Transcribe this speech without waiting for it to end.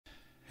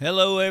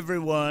Hello,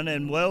 everyone,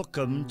 and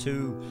welcome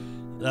to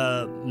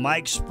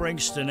Mike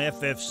Springston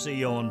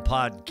FFC on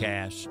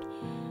podcast.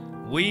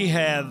 We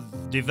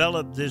have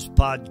developed this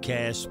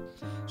podcast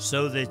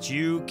so that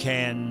you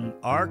can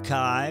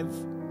archive,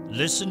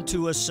 listen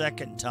to a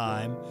second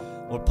time,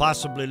 or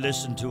possibly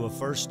listen to a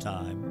first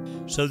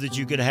time, so that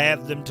you could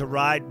have them to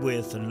ride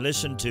with and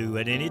listen to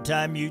at any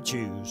time you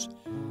choose,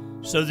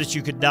 so that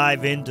you could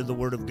dive into the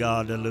Word of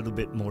God a little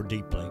bit more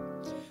deeply.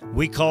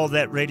 We call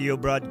that radio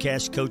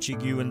broadcast Coaching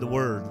You in the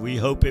Word. We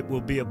hope it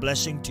will be a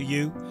blessing to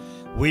you.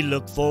 We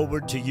look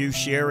forward to you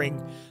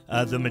sharing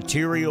the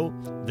material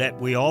that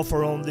we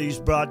offer on these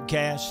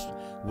broadcasts.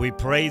 We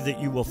pray that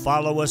you will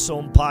follow us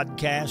on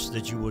podcasts,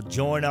 that you will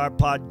join our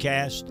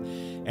podcast,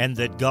 and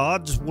that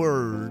God's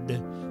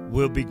Word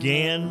will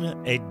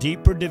begin a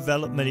deeper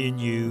development in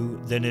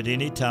you than at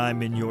any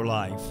time in your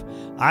life.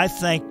 I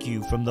thank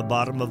you from the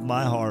bottom of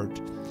my heart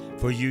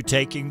for you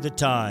taking the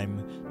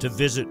time to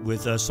visit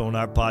with us on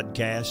our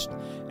podcast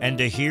and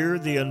to hear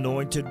the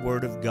anointed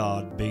Word of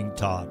God being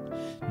taught.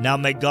 Now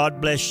may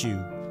God bless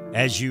you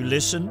as you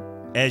listen,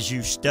 as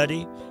you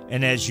study,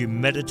 and as you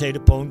meditate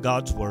upon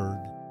God's Word.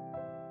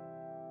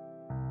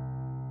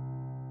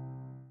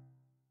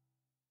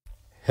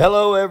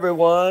 Hello,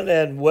 everyone,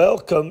 and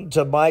welcome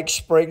to Mike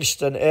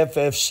Springston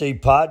FFC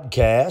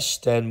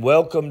podcast, and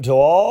welcome to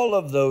all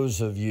of those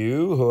of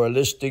you who are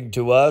listening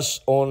to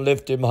us on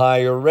Lift Him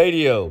Higher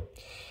Radio.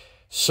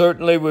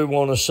 Certainly, we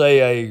want to say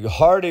a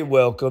hearty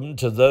welcome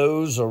to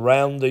those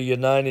around the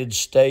United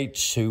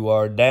States who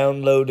are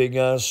downloading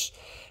us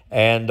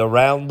and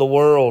around the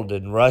world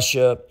in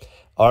Russia,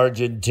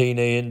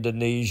 Argentina,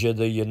 Indonesia,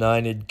 the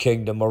United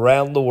Kingdom.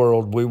 Around the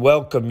world, we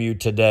welcome you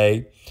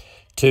today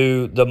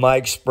to the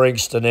Mike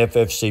Springston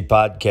FFC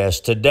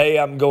podcast. Today,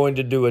 I'm going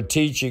to do a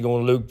teaching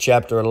on Luke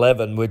chapter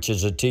 11, which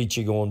is a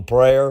teaching on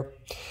prayer.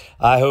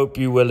 I hope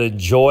you will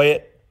enjoy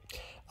it.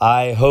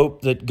 I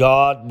hope that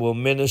God will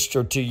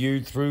minister to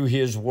you through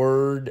His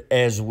Word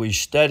as we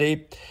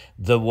study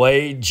the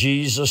way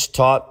Jesus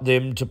taught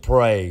them to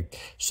pray.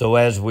 So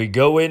as we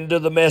go into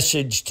the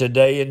message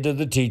today, into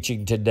the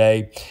teaching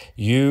today,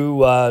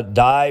 you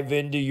dive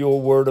into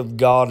your Word of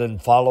God and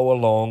follow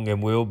along,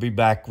 and we'll be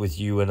back with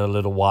you in a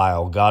little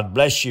while. God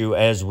bless you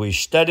as we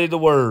study the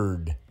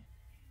Word.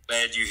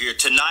 Glad you're here.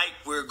 Tonight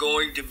we're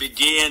going to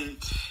begin,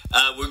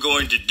 we're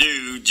going to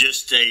do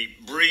just a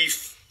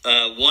brief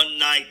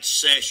one-night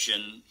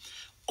session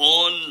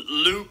on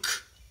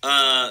Luke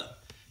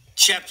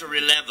chapter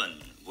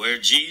 11, where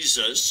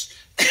Jesus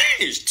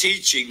is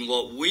teaching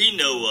what we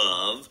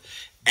know of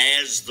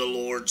as the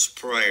Lord's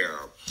Prayer.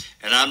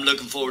 And I'm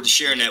looking forward to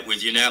sharing that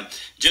with you. Now,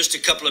 just a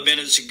couple of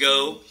minutes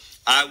ago,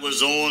 I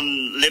was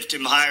on Lift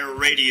Him Higher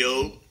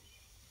Radio,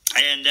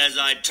 and as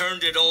I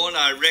turned it on,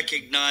 I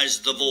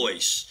recognized the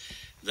voice.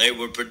 They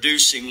were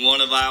producing one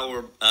of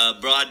our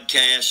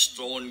broadcasts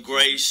on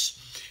Grace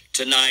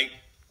tonight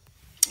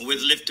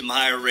with Lift Him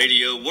Higher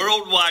Radio,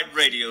 worldwide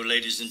radio,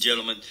 ladies and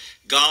gentlemen.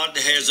 God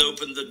has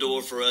opened the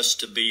door for us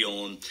to be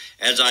on.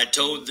 As I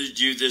told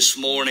you this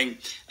morning,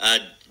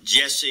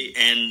 Jesse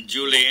and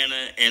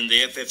Juliana and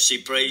the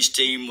FFC Praise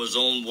team was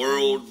on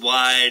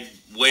worldwide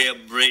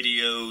web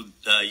radio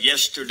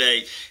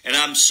yesterday, and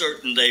I'm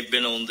certain they've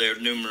been on there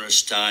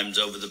numerous times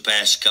over the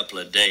past couple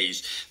of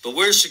days. But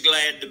we're so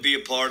glad to be a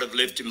part of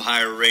Lift Him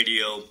Higher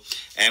Radio,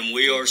 and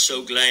we are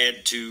so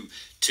glad to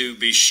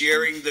be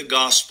sharing the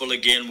gospel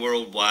again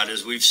worldwide.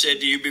 As we've said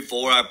to you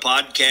before, our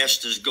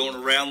podcast is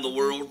going around the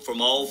world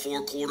from all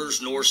four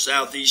quarters, north,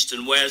 south, east,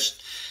 and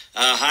west.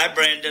 Hi,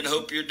 Brandon.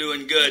 Hope you're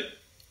doing good.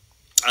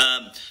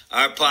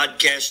 Our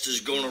podcast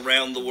is going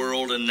around the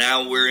world, and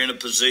now we're in a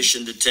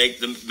position to take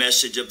the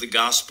message of the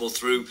gospel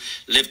through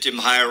Lift Him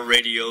Higher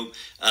Radio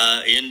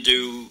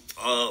into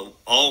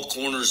all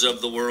corners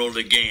of the world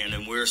again,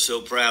 and we're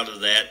so proud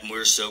of that, and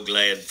we're so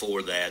glad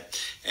for that.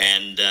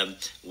 And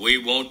we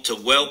want to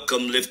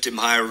welcome Lift Him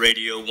Higher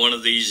Radio one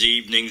of these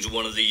evenings,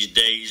 one of these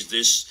days.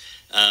 This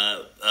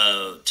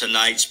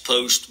tonight's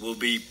post will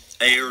be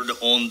aired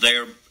on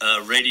their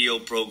radio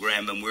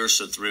program, and we're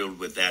so thrilled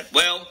with that.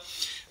 Well,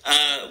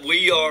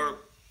 we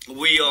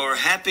are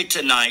happy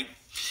tonight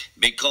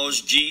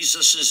because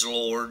Jesus is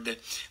Lord.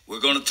 We're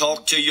going to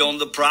talk to you on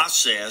the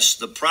process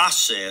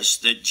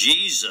that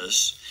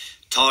Jesus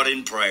taught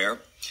in prayer.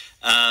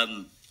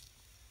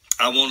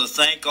 I want to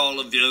thank all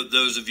of you,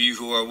 those of you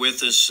who are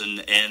with us,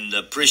 and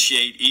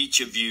appreciate each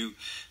of you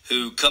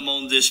who come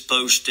on this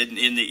post in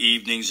the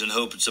evenings, and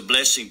hope it's a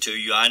blessing to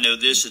you. I know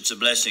it's a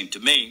blessing to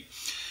me.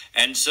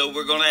 And so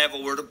we're going to have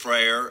a word of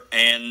prayer,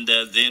 and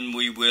then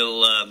we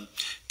will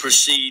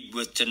proceed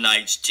with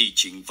tonight's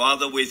teaching.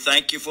 Father, we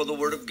thank you for the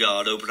Word of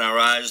God. Open our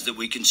eyes that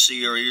we can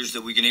see, our ears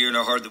that we can hear, and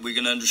our heart that we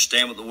can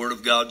understand what the Word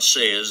of God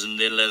says, and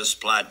then let us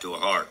apply it to our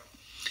heart.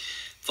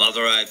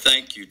 Father, I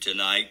thank you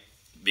tonight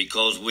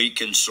because we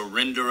can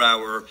surrender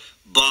our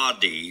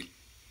body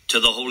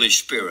to the Holy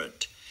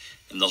Spirit.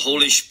 And the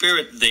Holy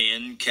Spirit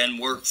then can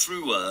work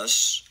through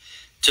us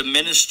to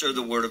minister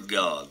the Word of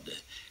God.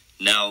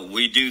 Now,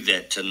 we do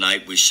that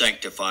tonight. We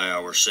sanctify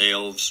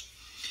ourselves.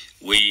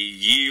 we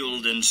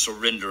yield and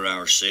surrender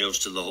ourselves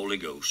to the Holy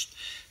Ghost.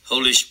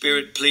 Holy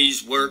Spirit,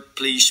 please work,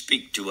 please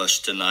speak to us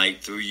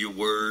tonight through your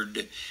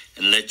word,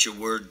 and let your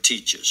word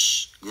teach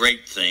us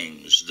great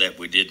things that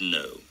we didn't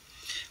know.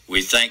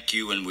 We thank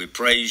you and we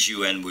praise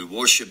you and we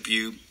worship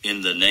you.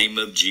 In the name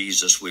of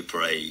Jesus we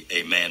pray.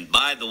 Amen.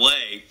 By the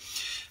way,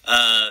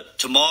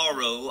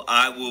 tomorrow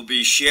I will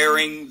be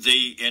sharing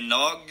the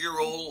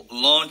inaugural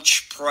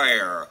launch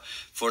prayer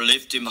for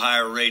Lift Him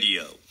Higher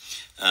Radio.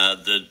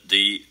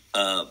 The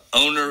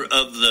owner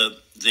of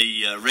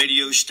the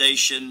radio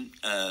station,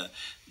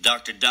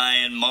 Dr.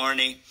 Diane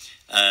Marney,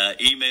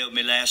 emailed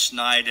me last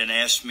night and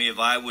asked me if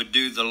I would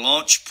do the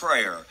launch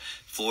prayer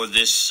for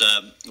this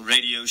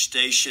radio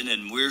station,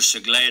 and we're so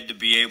glad to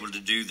be able to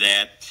do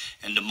that.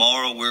 And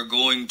tomorrow we're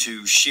going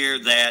to share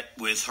that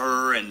with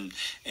her and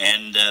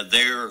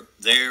their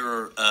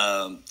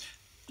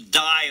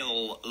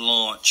dial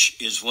launch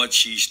is what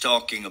she's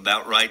talking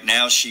about right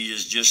now. She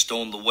is just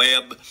on the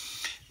web,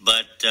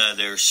 but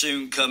they're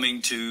soon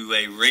coming to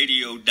a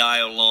radio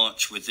dial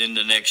launch within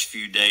the next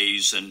few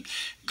days, and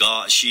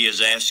she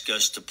has asked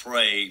us to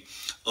pray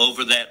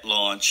over that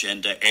launch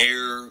and to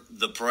air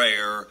the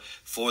prayer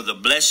for the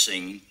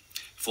blessing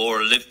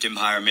for Lift Him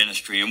Higher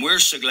Ministry. And we're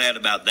so glad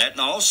about that.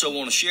 And I also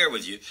want to share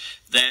with you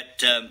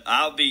that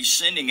I'll be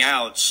sending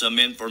out some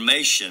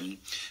information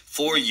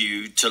for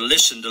you to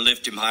listen to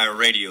Lift Him Higher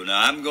Radio.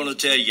 Now, I'm going to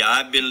tell you,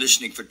 I've been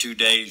listening for 2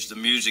 days. The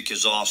music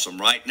is awesome.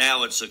 Right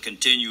now, it's a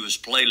continuous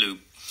play loop.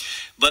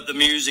 But the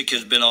music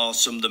has been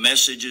awesome. The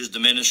messages, the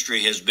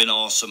ministry has been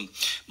awesome.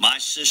 My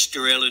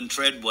sister, Ellen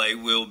Treadway,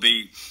 will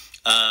be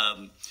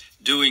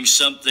doing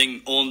something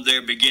on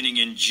there beginning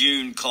in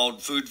June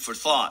called Food for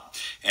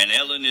Thought. And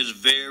Ellen is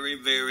very,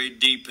 very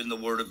deep in the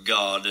Word of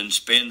God and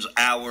spends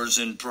hours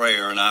in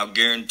prayer. And I'll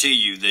guarantee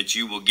you that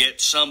you will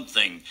get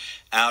something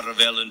out of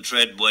Ellen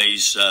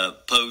Treadway's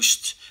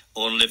post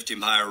on Lift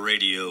Him Higher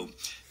Radio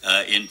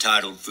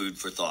entitled Food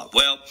for Thought.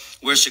 Well,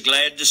 we're so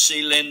glad to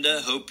see Linda.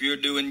 Hope you're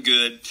doing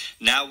good.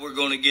 Now we're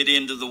going to get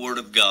into the Word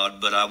of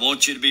God, but I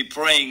want you to be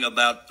praying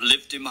about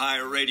Lift Him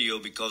Higher Radio,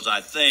 because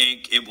I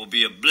think it will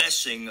be a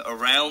blessing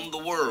around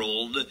the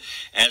world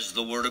as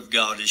the Word of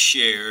God is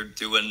shared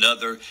through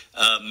another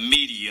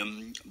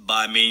medium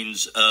by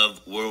means of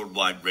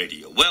worldwide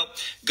radio. Well,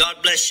 God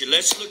bless you.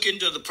 Let's look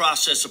into the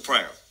process of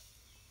prayer.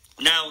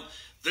 Now,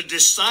 the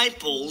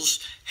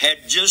disciples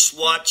had just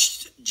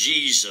watched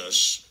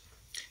Jesus,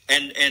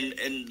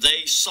 and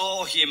they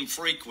saw him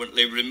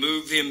frequently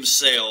remove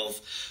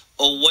himself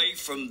away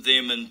from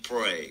them and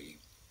pray.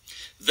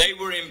 They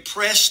were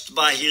impressed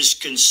by his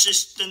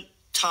consistent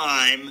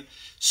time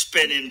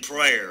spent in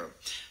prayer.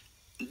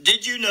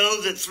 Did you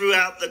know that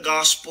throughout the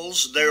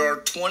Gospels there are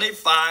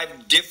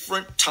 25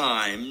 different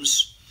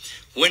times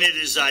when it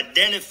is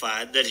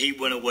identified that he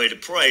went away to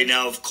pray?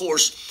 Now, of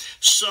course,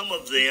 some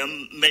of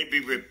them may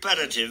be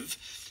repetitive,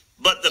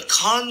 but the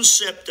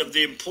concept of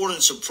the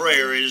importance of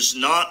prayer is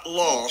not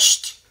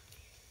lost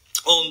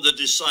on the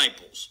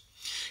disciples.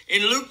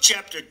 In Luke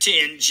chapter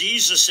 10,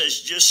 Jesus has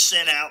just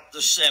sent out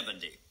the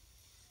 70.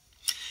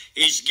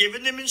 He's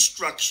given them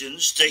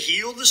instructions to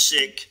heal the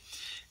sick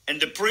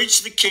and to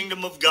preach the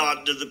kingdom of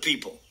God to the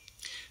people.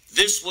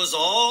 This was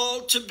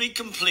all to be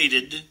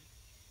completed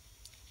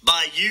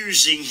by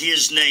using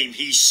his name.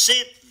 He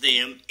sent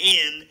them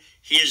in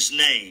his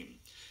name.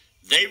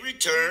 They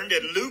returned,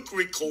 and Luke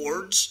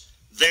records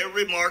their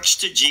remarks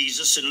to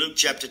Jesus in Luke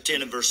chapter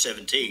 10 and verse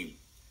 17.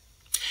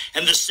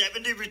 And the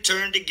 70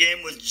 returned again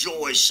with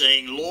joy,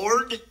 saying,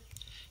 Lord,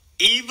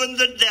 even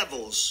the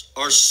devils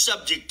are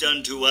subject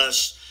unto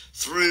us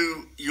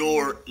through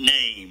your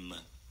name.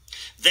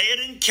 They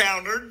had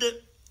encountered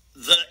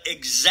the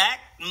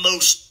exact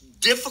most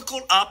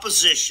difficult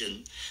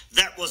opposition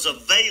that was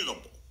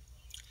available.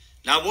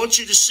 Now, I want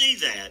you to see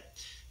that,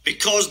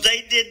 because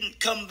they didn't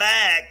come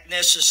back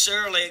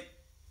necessarily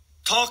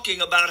talking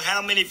about how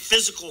many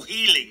physical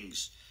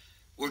healings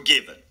were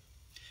given.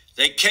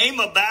 They came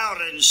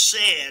about and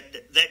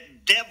said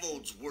that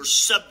devils were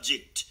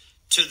subject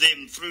to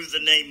them through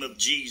the name of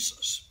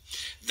Jesus.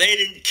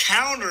 They'd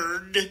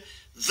encountered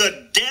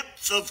the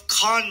depth of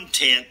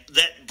content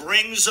that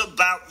brings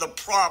about the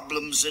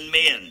problems in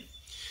men.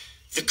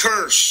 The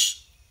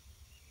curse,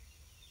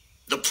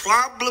 the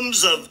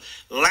problems of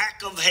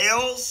lack of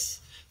health,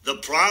 the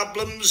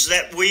problems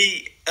that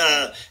we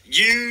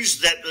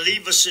use that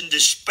leave us in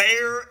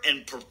despair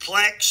and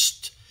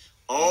perplexed,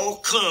 all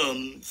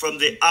come from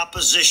the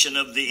opposition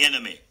of the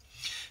enemy.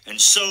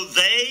 And so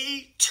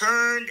they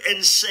turned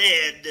and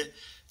said,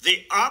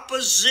 the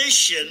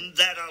opposition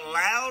that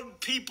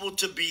allowed people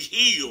to be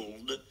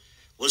healed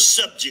was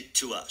subject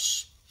to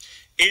us.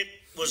 It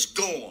was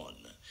gone.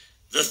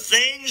 The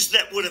things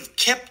that would have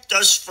kept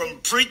us from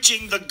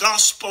preaching the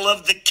gospel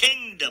of the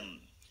kingdom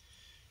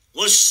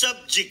was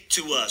subject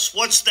to us.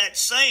 What's that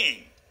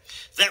saying?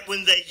 That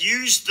when they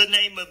used the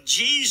name of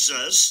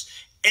Jesus,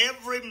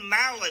 every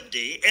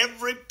malady,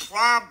 every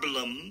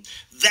problem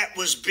that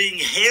was being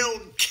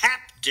held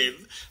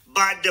captive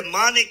by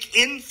demonic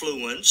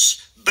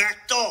influence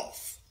backed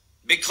off.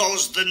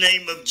 because the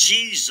name of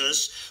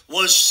Jesus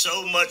was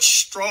so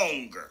much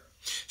stronger.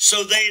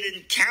 So they had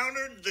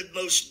encountered the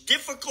most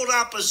difficult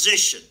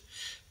opposition,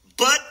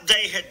 but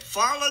they had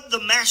followed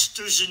the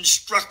master's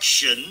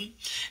instruction,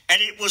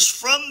 and it was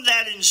from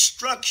that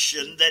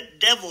instruction that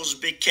devils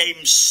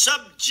became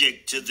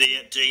subject to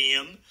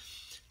them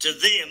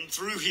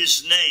through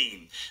his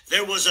name.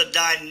 There was a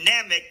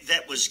dynamic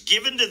that was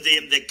given to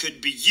them that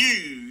could be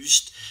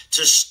used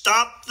to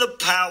stop the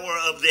power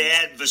of the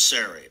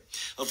adversary.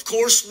 Of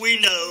course, we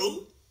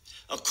know,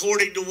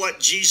 according to what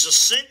Jesus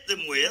sent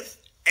them with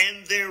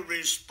and their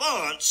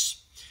response,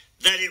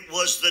 that it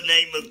was the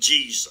name of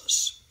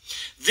Jesus.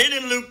 Then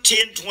in Luke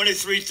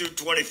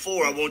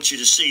 10:23-24, I want you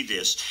to see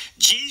this.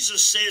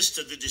 Jesus says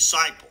to the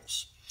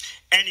disciples,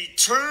 "And he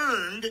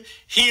turned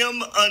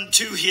him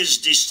unto his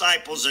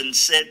disciples and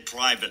said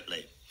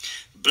privately,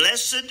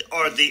 Blessed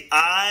are the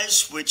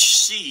eyes which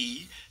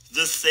see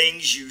the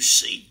things you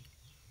see."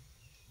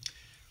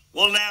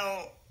 Well,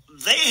 now,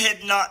 they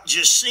had not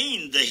just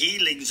seen the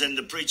healings and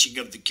the preaching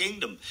of the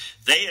kingdom.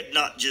 They had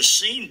not just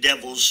seen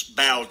devils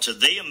bow to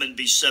them and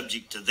be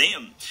subject to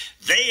them.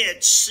 They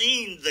had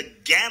seen the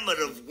gamut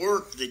of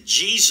work that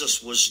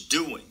Jesus was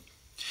doing.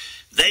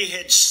 They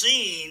had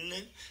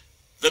seen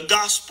the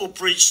gospel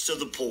preached to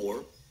the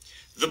poor,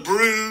 the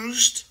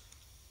bruised,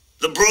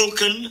 the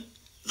broken,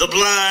 the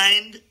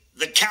blind,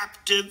 the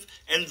captive,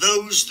 and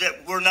those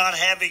that were not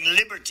having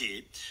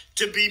liberty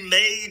to be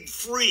made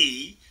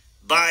free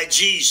by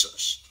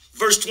Jesus.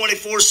 Verse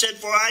 24 said,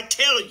 "For I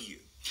tell you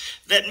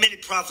that many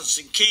prophets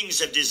and kings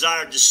have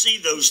desired to see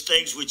those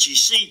things which ye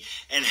see,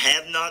 and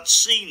have not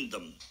seen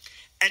them,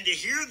 and to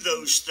hear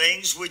those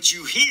things which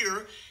you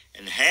hear,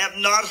 and have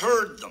not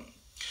heard them."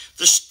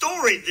 The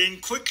story then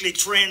quickly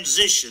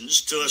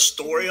transitions to a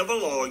story of a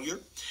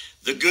lawyer,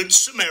 the Good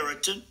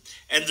Samaritan,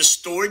 and the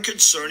story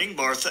concerning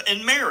Martha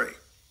and Mary.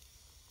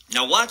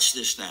 Now watch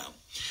this now.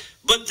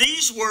 But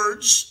these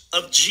words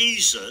of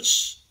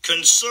Jesus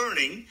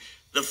concerning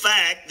the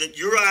fact that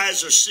your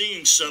eyes are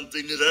seeing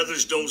something that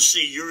others don't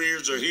see, your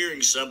ears are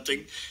hearing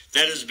something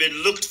that has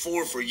been looked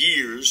for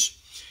years,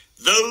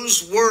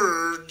 those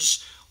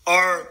words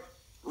are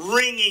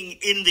ringing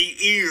in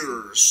the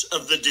ears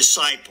of the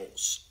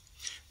disciples.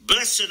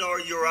 Blessed are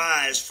your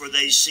eyes, for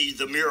they see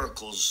the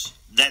miracles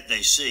that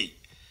they see.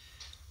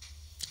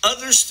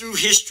 Others through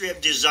history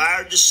have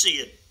desired to see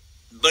it,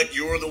 but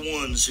you're the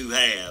ones who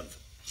have.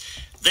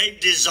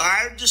 They've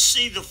desired to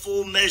see the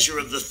full measure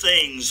of the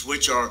things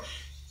which are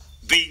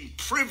being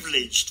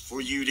privileged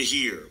for you to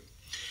hear.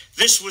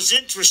 This was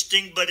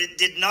interesting, but it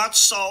did not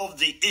solve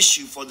the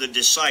issue for the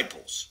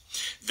disciples.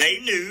 They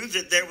knew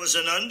that there was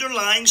an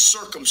underlying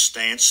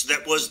circumstance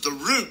that was the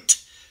root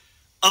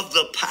of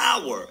the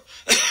power,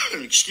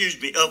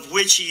 of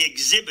which he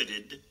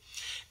exhibited,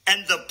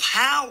 and the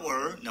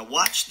power, now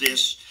watch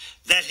this,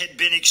 that had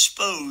been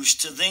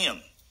exposed to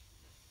them.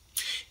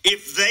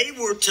 If they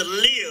were to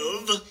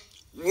live,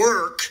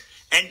 work,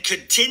 and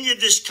continue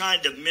this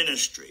kind of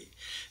ministry,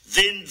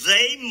 then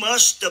they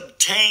must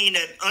obtain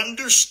an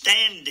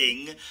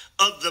understanding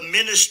of the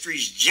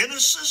ministry's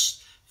genesis,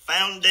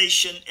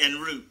 foundation,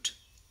 and root.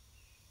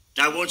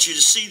 Now, I want you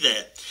to see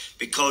that,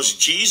 because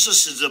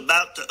Jesus is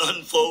about to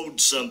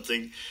unfold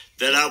something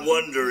that I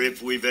wonder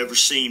if we've ever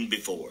seen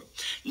before.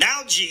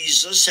 Now,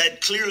 Jesus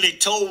had clearly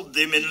told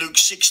them in Luke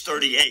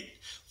 6:38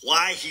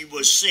 why he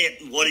was sent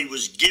and what he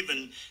was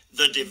given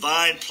the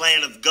divine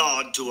plan of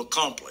God to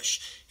accomplish.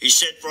 He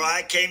said, "For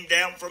I came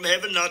down from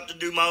heaven not to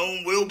do my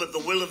own will, but the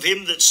will of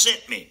him that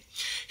sent me."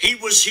 He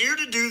was here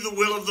to do the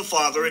will of the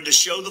Father and to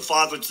show the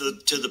Father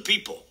to the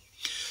people.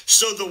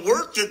 So the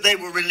work that they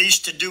were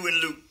released to do in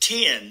Luke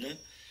 10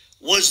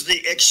 was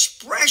the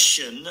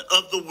expression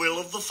of the will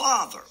of the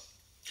Father.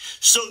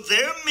 So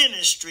their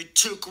ministry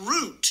took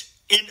root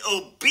in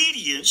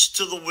obedience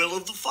to the will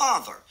of the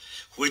Father,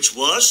 which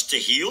was to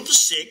heal the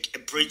sick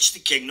and preach the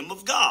kingdom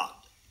of God.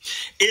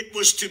 It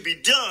was to be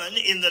done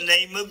in the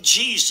name of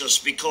Jesus,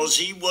 because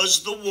he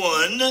was the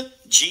one,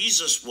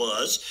 Jesus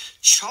was,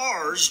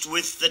 charged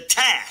with the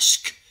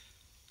task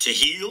to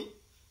heal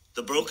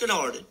the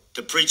brokenhearted,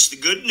 to preach the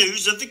good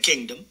news of the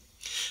kingdom,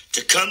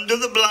 to come to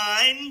the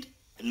blind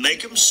and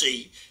make them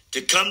see,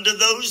 to come to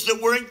those that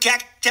were in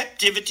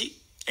captivity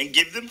and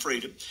give them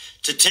freedom,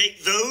 to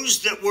take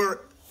those that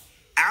were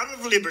out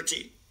of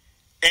liberty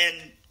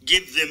and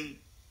give them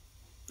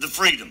the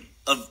freedom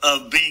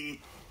of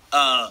being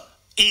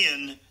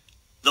in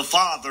the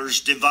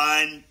Father's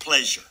divine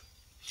pleasure.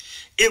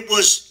 It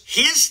was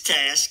his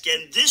task,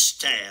 and this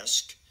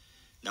task,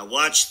 now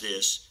watch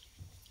this,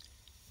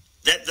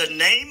 that the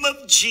name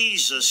of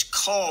Jesus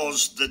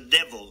caused the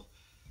devil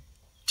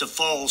to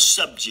fall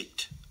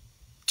subject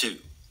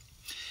to.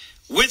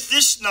 With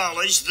this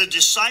knowledge, the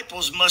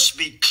disciples must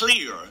be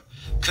clear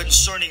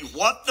concerning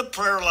what the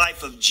prayer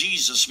life of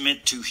Jesus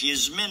meant to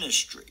his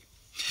ministry.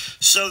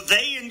 So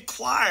they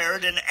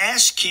inquired and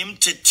asked him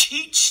to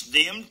teach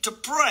them to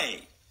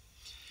pray.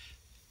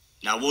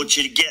 Now, I want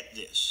you to get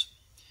this.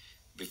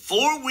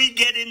 Before we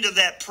get into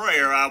that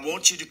prayer, I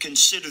want you to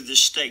consider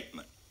this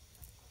statement.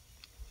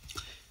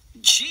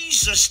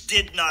 Jesus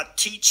did not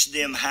teach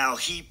them how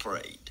he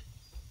prayed.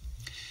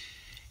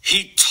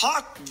 He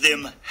taught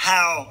them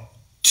how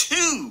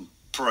to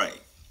pray.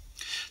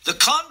 The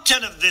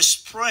content of this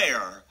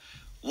prayer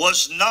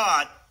was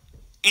not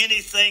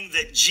anything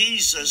that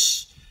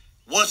Jesus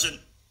wasn't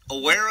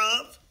aware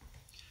of,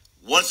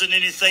 wasn't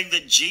anything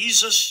that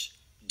Jesus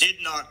did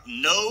not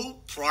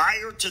know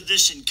prior to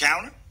this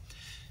encounter.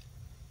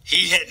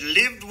 He had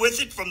lived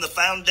with it from the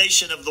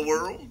foundation of the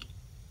world.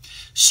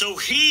 So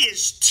he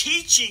is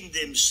teaching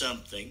them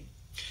something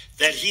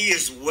that he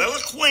is well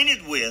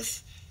acquainted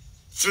with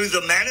through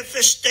the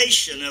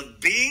manifestation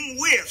of being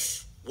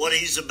with what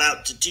he's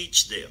about to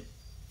teach them.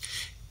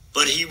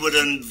 But he would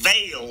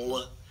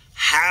unveil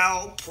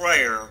how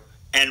prayer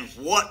and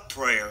what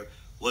prayer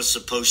was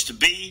supposed to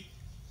be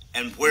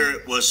and where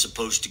it was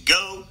supposed to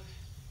go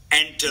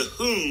and to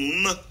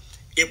whom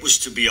it was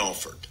to be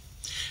offered.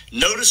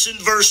 Notice in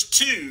verse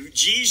 2,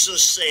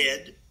 Jesus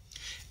said,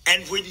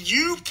 and when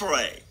you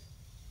pray,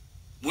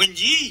 when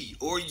ye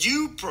or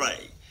you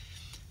pray,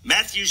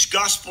 Matthew's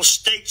gospel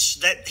states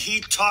that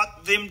he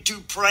taught them to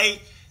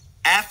pray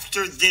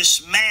after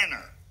this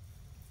manner.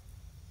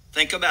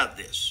 Think about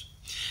this.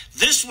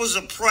 This was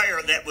a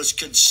prayer that was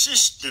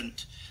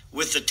consistent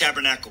with the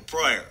tabernacle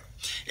prayer.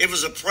 It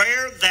was a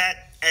prayer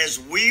that, as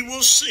we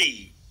will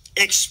see,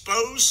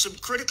 exposed some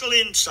critical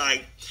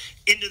insight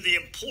into the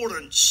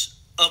importance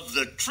of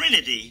the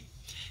Trinity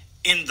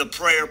in the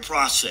prayer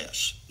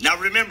process. Now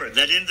remember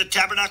that in the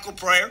tabernacle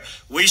prayer,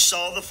 we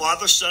saw the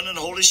Father, Son, and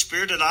Holy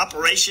Spirit in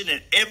operation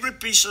in every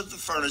piece of the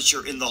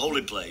furniture in the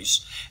holy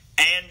place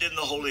and in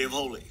the Holy of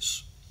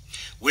Holies.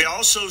 We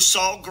also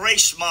saw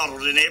grace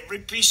modeled in every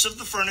piece of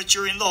the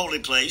furniture in the holy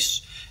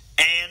place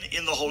and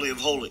in the Holy of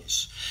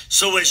Holies.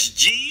 So as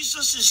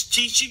Jesus is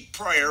teaching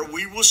prayer,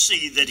 we will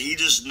see that he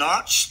does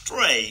not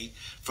stray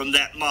from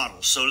that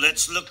model. So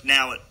let's look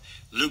now at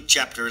Luke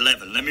chapter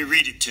 11. Let me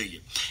read it to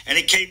you. And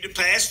it came to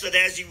pass that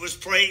as he was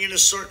praying in a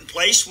certain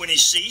place, when he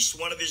ceased,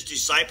 one of his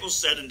disciples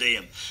said unto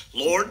him,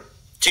 Lord,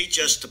 teach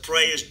us to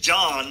pray as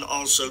John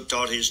also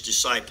taught his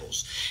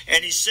disciples.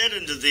 And he said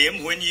unto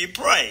them, when ye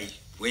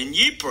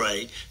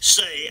pray,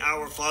 say,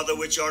 Our Father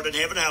which art in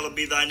heaven, hallowed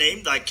be thy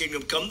name. Thy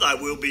kingdom come, thy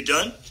will be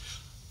done,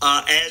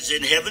 as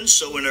in heaven,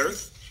 so in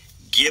earth.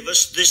 Give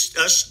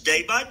us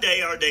day by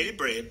day our daily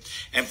bread,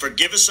 and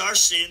forgive us our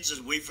sins as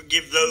we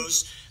forgive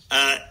those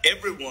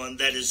everyone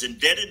that is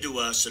indebted to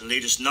us, and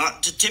lead us not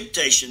into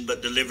temptation,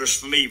 but deliver us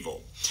from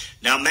evil.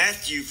 Now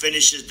Matthew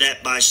finishes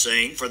that by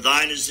saying, for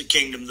thine is the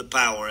kingdom, the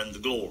power, and the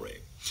glory.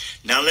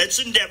 Now let's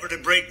endeavor to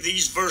break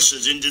these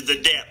verses into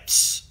the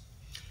depths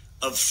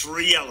of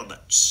three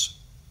elements.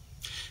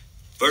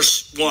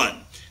 Verse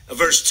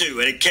 2,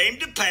 and it came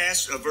to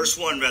pass, verse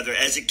 1 rather,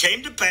 as it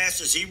came to pass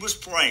as he was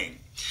praying,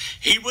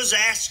 he was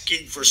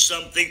asking for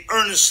something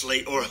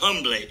earnestly or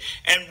humbly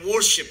and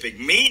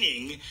worshiping,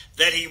 meaning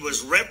that he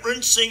was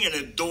reverencing and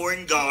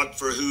adoring God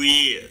for who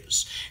he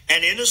is.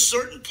 And in a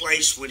certain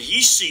place when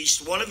he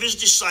ceased, one of his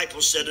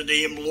disciples said unto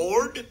him,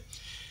 Lord,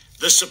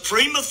 the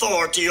supreme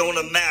authority on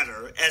a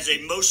matter as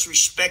a most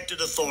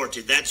respected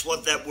authority. That's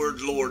what that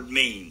word Lord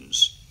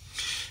means.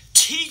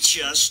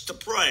 Teach us to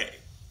pray.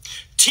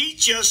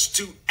 Teach us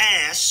to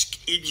ask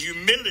in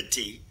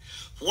humility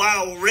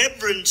while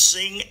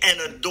reverencing and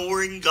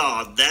adoring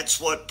God. That's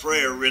what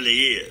prayer really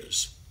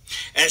is.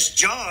 As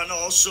John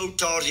also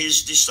taught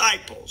his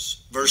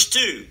disciples. Verse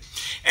 2,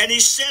 and he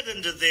said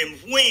unto them,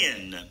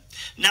 when?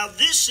 Now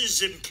this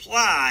is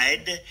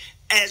implied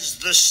as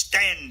the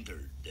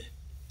standard.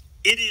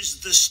 It is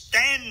the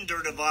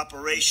standard of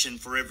operation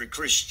for every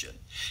Christian.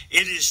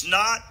 It is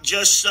not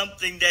just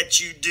something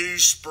that you do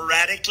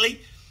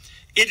sporadically.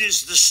 It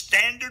is the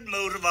standard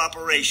mode of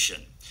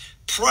operation.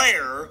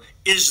 Prayer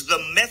is the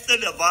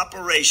method of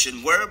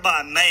operation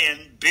whereby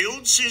man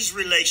builds his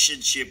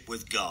relationship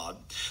with God,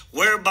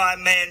 whereby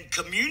man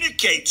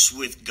communicates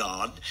with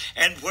God,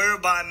 and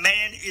whereby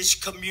man is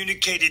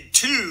communicated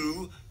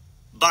to,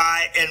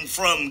 by, and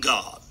from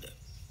God.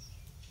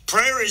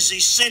 Prayer is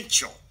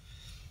essential.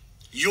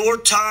 Your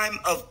time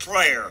of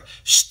prayer,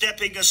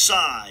 stepping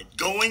aside,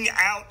 going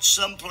out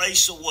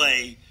someplace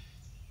away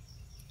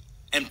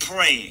and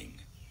praying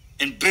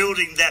and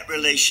building that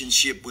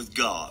relationship with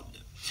God.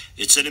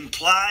 It's an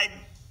implied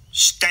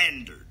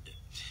standard.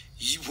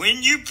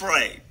 When you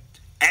pray,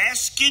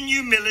 ask in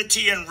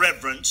humility and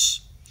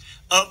reverence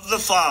of the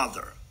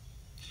Father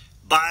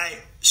by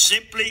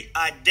simply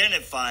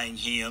identifying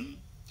him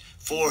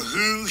for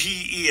who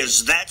he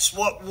is. That's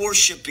what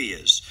worship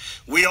is.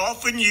 We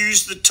often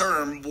use the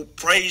term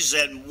praise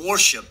and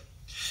worship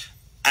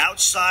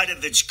outside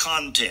of its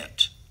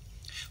content.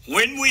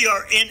 When we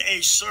are in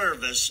a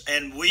service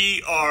and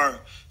we are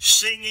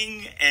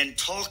singing and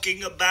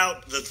talking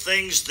about the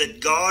things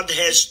that God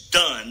has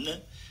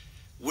done,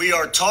 we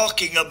are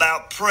talking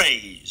about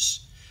praise.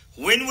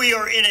 When we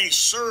are in a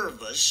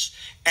service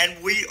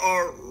and we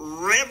are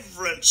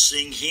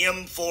reverencing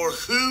him for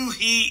who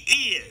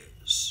he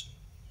is,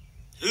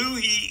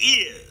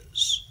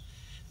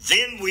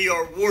 then we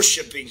are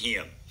worshiping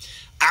him.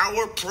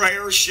 Our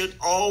prayer should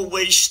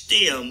always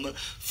stem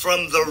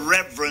from the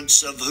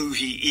reverence of who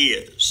he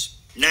is.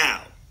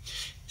 Now,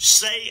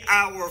 say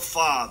our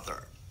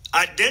Father.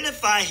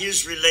 Identify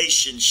his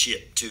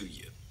relationship to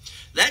you.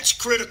 That's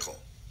critical.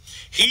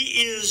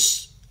 He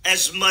is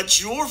as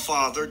much your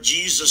Father,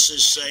 Jesus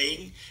is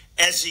saying,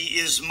 as he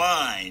is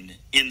mine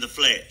in the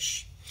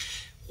flesh,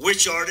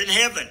 which art in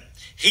heaven.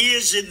 He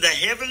is in the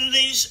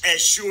heavenlies as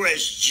sure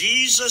as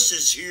Jesus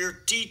is here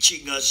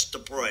teaching us to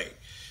pray.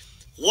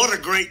 What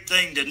a great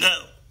thing to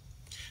know,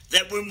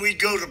 that when we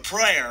go to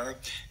prayer,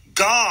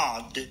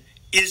 God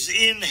is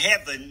in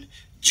heaven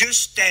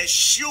just as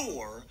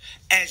sure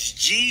as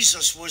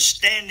Jesus was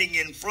standing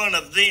in front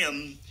of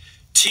them,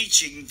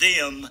 teaching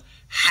them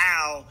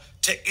how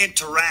to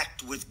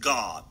interact with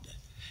God.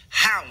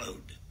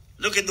 Hallowed.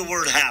 Look at the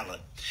word hallowed.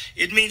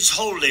 It means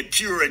holy,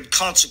 pure, and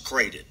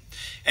consecrated.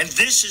 And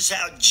this is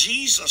how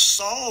Jesus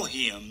saw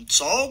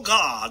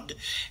God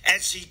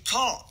as he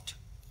taught.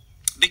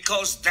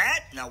 Because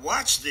that, now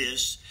watch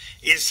this,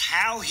 is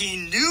how he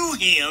knew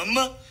him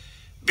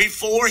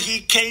before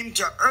he came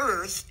to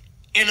earth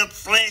in a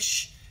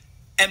flesh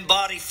and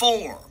body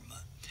form.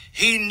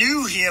 He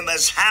knew him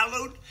as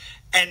hallowed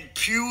and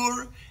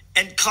pure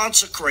and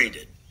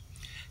consecrated.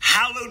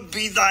 Hallowed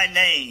be thy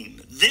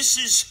name. This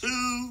is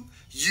who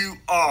you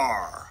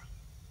are.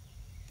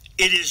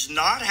 It is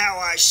not how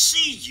I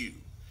see you,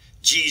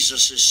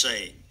 Jesus is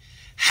saying.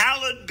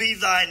 Hallowed be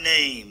thy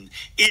name.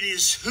 It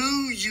is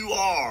who you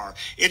are.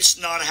 It's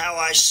not how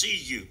I see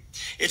you.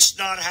 It's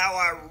not how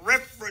I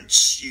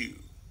reference you.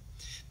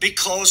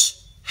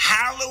 Because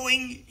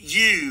hallowing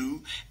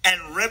you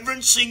and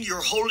reverencing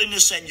your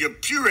holiness and your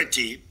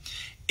purity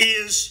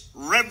is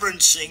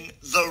reverencing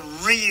the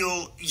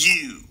real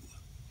you.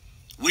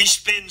 We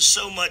spend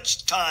so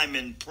much time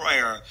in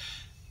prayer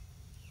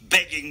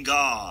begging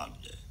God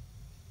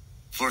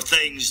for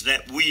things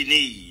that we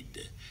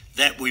need,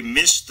 that we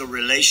miss the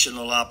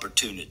relational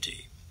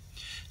opportunity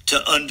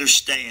to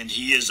understand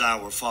he is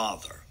our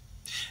Father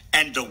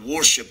and to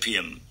worship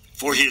him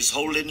for his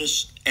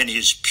holiness and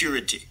his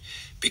purity,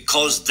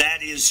 because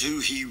that is who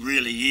he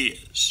really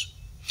is.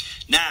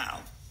 Now,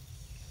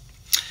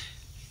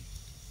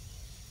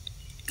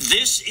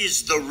 this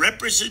is the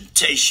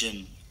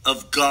representation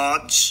of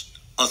God's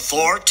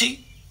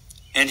authority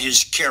and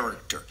his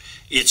character.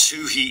 It's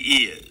who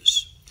he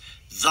is.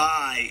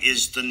 Thy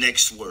is the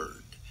next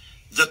word.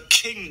 The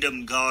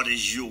kingdom, God,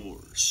 is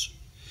yours.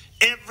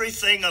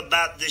 Everything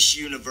about this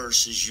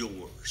universe is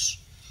yours.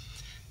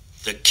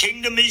 The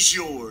kingdom is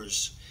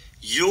yours.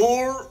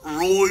 Your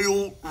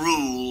royal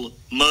rule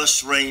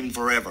must reign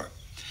forever.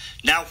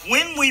 Now,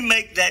 when we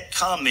make that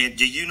comment,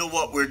 do you know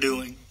what we're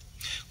doing?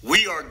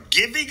 We are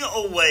giving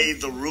away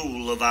the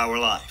rule of our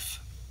life.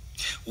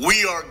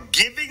 We are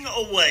giving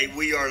away,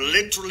 we are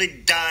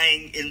literally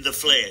dying in the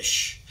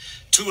flesh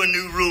to a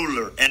new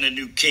ruler and a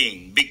new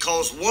king,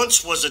 because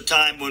once was a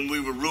time when we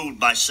were ruled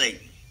by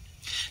Satan.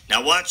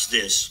 Now watch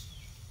this.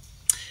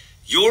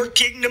 Your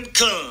kingdom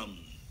come,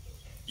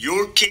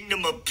 your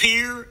kingdom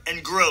appear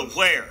and grow.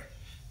 Where?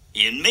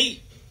 In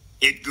me.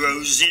 It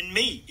grows in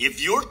me.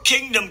 If your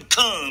kingdom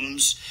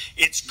comes,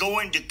 it's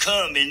going to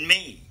come in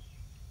me.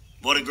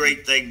 What a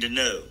great thing to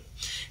know.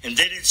 And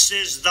then it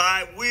says,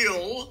 thy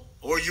will,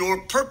 or your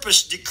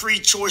purpose, decree,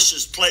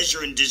 choices,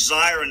 pleasure, and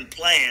desire and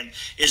plan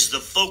is the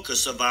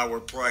focus of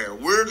our prayer.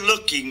 We're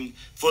looking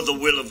for the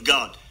will of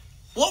God.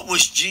 What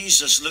was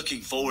Jesus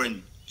looking for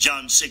in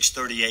John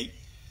 6:38?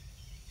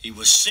 He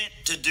was sent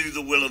to do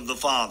the will of the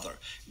Father.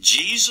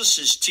 Jesus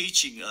is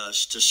teaching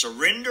us to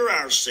surrender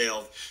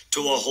ourselves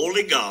to a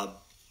holy God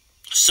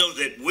so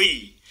that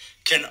we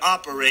can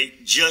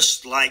operate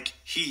just like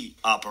he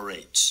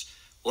operates.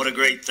 What a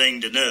great thing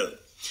to know.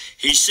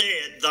 He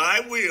said, thy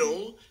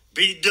will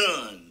be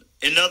done.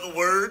 In other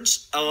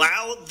words,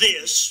 allow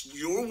this,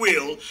 your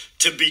will,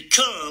 to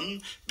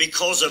become,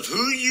 because of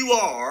who you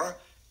are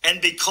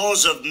and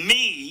because of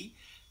me,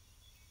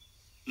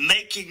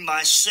 making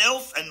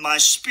myself and my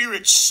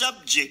spirit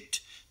subject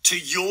to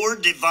your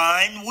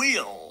divine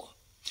will.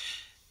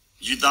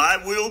 Thy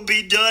will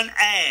be done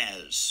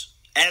as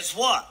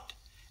what?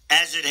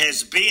 As it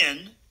has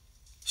been,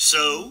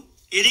 so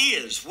it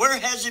is. Where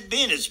has it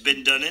been? It's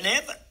been done in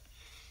heaven.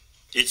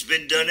 It's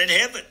been done in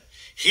heaven.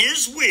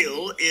 His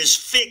will is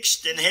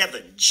fixed in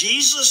heaven.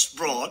 Jesus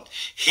brought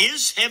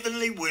his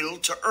heavenly will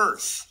to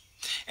earth.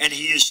 And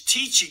he is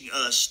teaching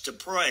us to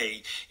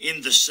pray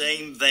in the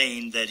same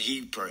vein that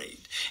he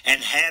prayed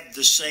and have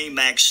the same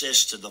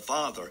access to the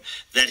Father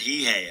that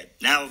he had.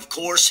 Now, of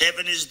course,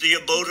 heaven is the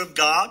abode of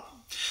God,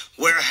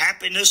 where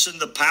happiness and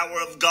the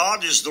power of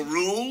God is the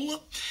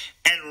rule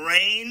and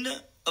reign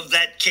of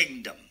that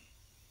kingdom.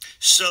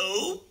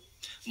 So,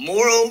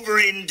 moreover,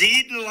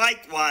 indeed and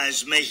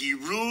likewise, may he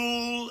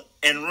rule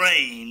and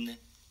reign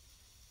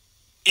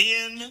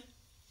in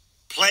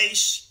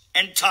place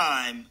and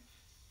time,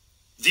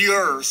 the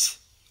earth,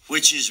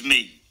 which is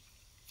me.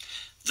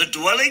 The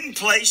dwelling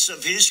place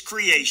of his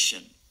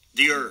creation,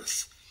 the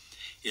earth,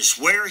 is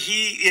where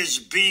he is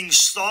being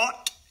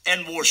sought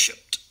and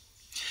worshiped.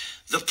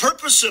 The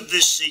purpose of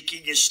this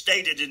seeking is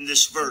stated in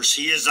this verse.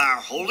 He is our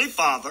Holy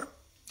Father.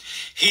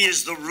 He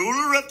is the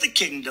ruler of the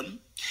kingdom.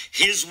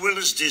 His will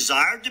is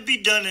desired to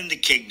be done in the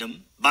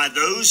kingdom by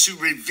those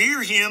who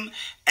revere him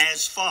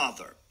as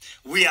Father.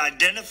 We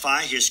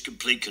identify his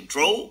complete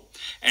control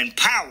and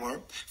power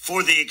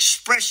for the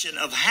expression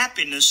of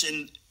happiness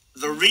in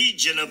the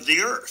region of the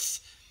earth.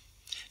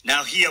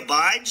 Now he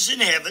abides in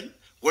heaven,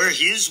 where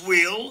his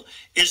will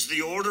is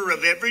the order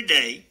of every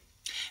day,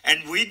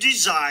 and we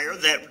desire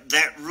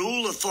that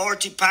rule,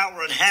 authority,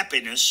 power, and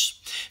happiness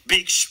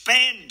be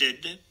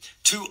expanded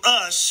to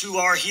us who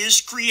are his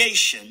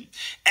creation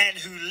and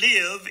who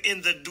live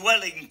in the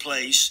dwelling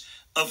place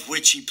of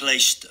which he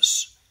placed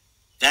us.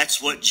 That's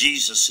what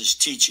Jesus is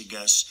teaching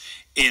us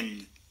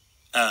in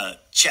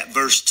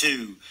verse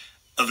 2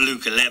 of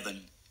Luke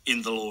 11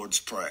 in the Lord's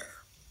Prayer.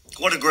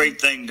 What a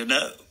great thing to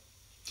know.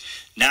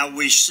 Now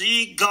we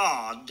see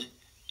God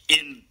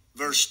in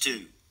verse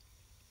 2.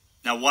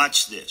 Now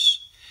watch this.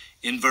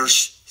 In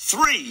verse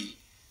 3,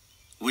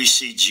 we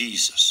see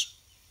Jesus.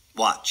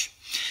 Watch.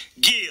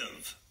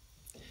 Give,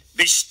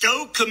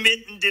 bestow, commit,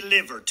 and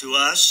deliver to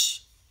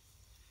us,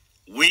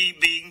 we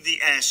being the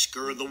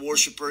asker, the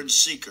worshiper and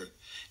seeker,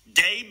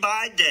 day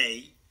by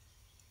day,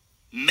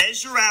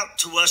 measure out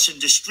to us and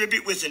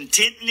distribute with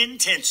intent and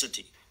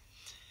intensity.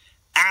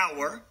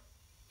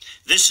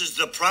 This is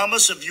the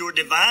promise of your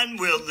divine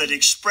will that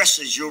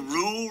expresses your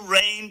rule,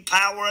 reign,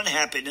 power, and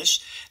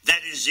happiness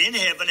that is in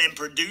heaven and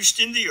produced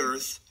in the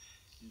earth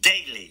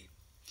daily.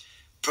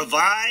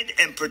 Provide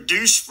and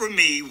produce for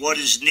me what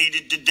is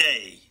needed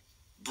today,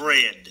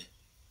 bread.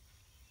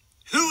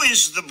 Who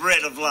is the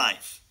bread of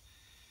life?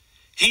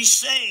 He's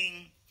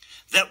saying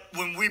that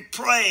when we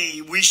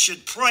pray, we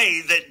should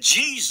pray that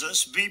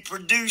Jesus be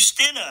produced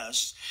in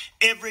us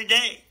every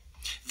day.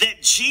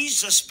 That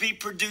Jesus be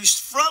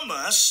produced from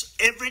us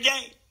every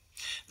day.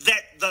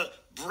 That the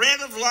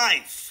bread of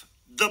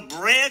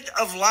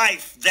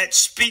life that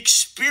speaks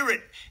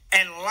spirit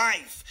and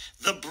life,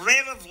 the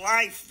bread of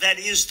life that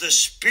is the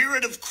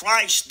Spirit of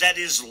Christ, that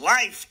is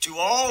life to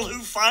all who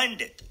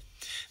find it,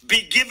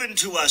 be given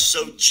to us.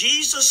 So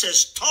Jesus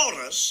has taught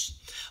us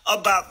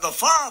about the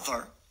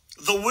Father,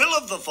 the will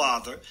of the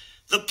Father,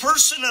 the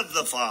person of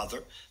the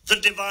Father, the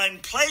divine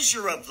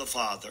pleasure of the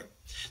Father,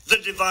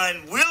 the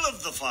divine will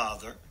of the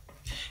Father.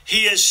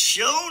 He has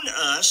shown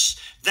us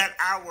that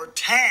our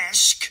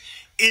task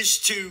is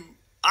to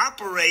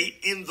operate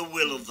in the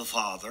will of the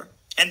Father.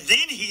 And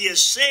then he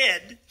has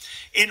said,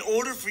 in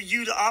order for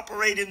you to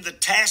operate in the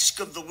task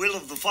of the will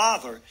of the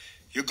Father,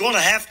 you're going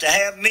to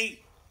have me.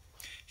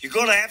 You're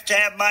going to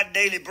have my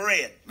daily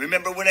bread.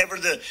 Remember whenever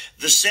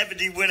the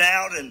 70 went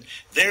out and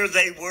there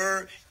they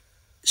were,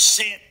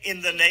 sent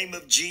in the name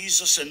of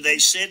Jesus, and they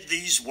said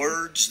these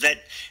words that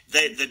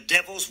the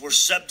devils were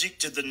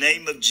subject to the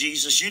name of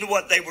Jesus. You know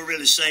what they were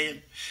really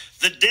saying?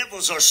 The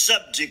devils are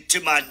subject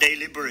to my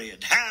daily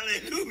bread.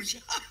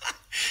 Hallelujah.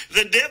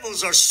 The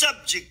devils are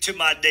subject to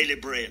my daily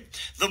bread.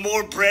 The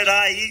more bread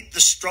I eat, the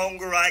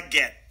stronger I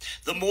get.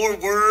 The more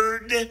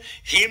word,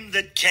 him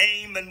that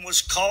came and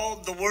was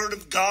called the Word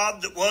of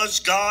God, that was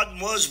God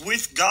and was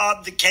with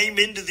God, that came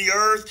into the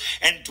earth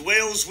and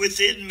dwells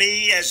within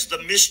me as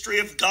the mystery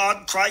of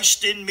God,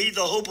 Christ in me,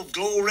 the hope of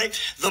glory.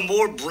 The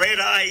more bread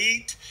I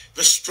eat,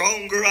 the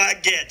stronger I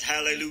get.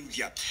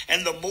 Hallelujah.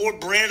 And the more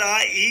bread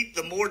I eat,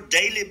 the more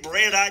daily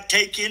bread I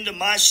take into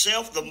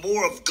myself, the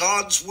more of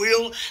God's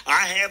will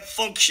I have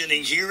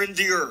functioning here in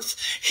the earth.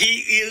 He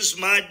is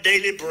my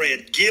daily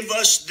bread. Give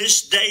us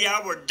this day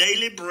our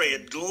daily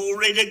bread.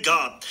 Glory to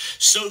God.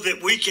 So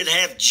that we can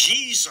have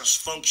Jesus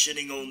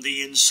functioning on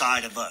the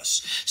inside of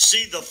us.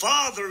 See, the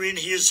Father in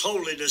his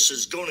holiness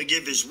is going to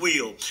give his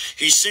will.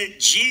 He sent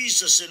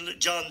Jesus in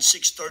John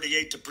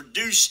 6:38 to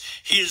produce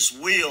his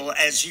will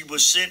as he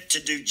was sent to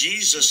do.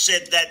 Jesus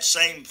said that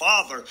same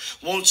Father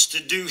wants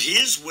to do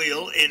his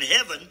will in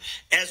heaven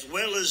as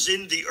well as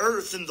in the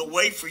earth, and the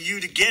way for you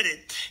to get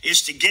it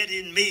is to get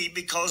in me,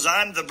 because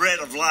I'm the bread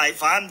of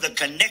life. I'm the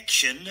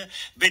connection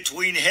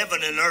between heaven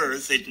and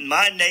earth.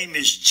 My name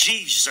is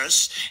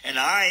Jesus, and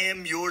I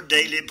am your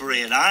daily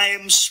bread. I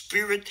am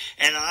spirit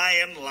and I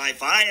am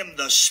life. I am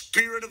the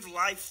Spirit of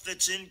life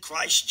that's in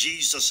Christ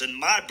Jesus, and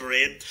my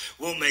bread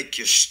will make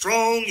you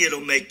strong.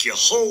 It'll make you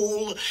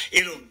whole.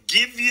 It'll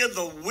give you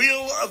the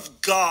will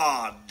of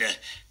God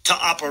to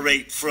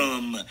operate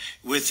from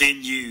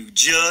within you,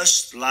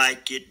 just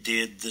like it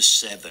did the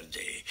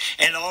 70.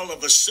 And all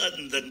of a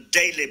sudden, the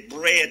daily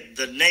bread,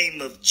 the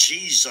name of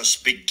Jesus,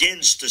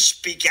 begins to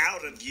speak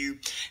out of you,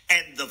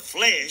 and the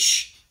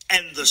flesh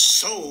and the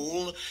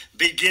soul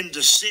begin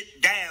to sit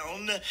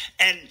down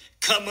and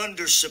come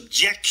under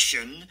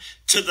subjection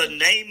to the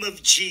name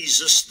of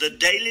Jesus, the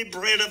daily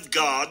bread of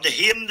God,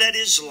 him that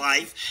is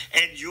life,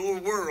 and your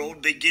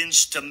world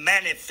begins to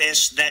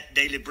manifest that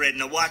daily bread.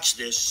 Now watch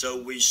this.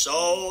 So we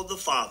saw the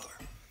Father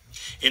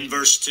in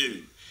verse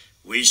 2.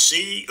 We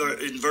see, or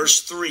in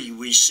verse 3,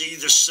 we see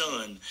the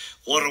Son.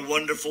 What a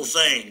wonderful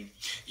thing.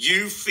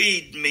 You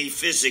feed me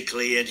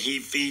physically and he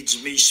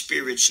feeds me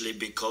spiritually,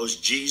 because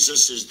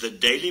Jesus is the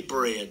daily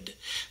bread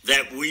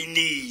that we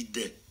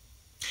need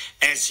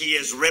as he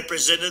has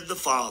represented the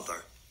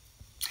Father.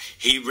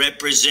 He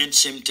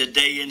represents him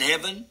today in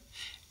heaven,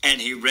 and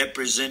he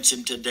represents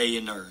him today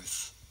in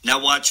earth.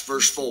 Now watch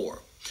verse 4.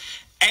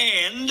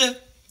 And,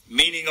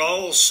 meaning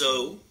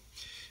also,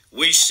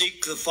 we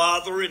seek the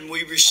Father and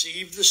we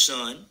receive the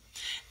Son.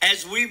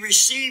 As we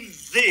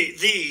receive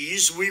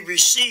these, we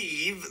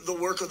receive the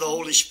work of the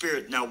Holy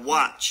Spirit. Now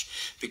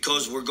watch,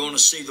 because we're going to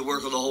see the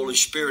work of the Holy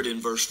Spirit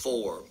in verse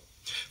 4.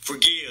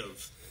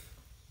 Forgive.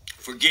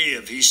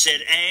 Forgive. He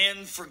said,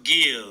 and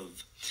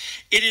forgive.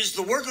 It is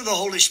the work of the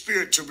Holy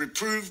Spirit to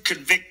reprove,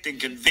 convict, and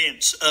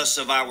convince us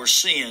of our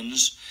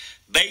sins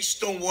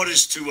based on what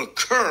is to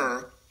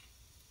occur,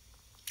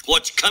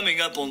 what's coming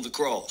up on the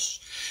cross.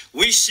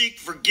 We seek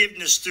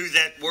forgiveness through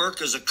that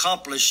work as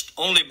accomplished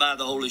only by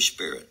the Holy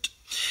Spirit.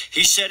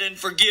 He said, and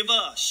forgive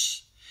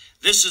us.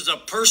 This is a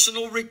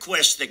personal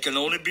request that can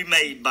only be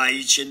made by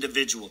each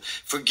individual.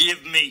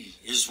 Forgive me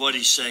is what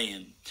he's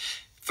saying.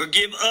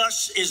 Forgive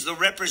us is the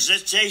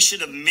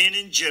representation of men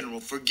in general.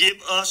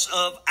 Forgive us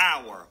of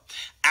our.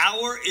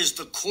 Our is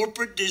the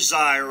corporate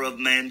desire of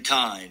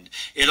mankind.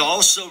 It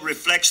also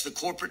reflects the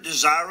corporate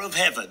desire of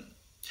heaven,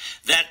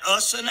 that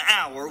us and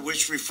our,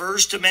 which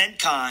refers to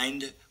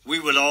mankind, we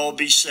would all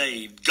be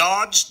saved.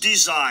 God's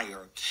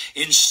desire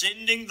in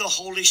sending the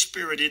Holy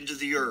Spirit into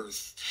the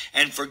earth,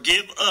 and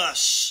forgive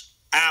us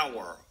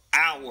our.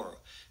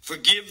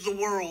 Forgive the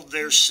world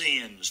their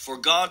sins. For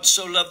God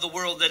so loved the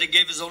world that he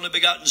gave his only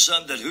begotten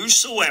Son, that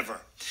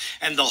whosoever,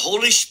 and the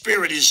Holy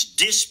Spirit is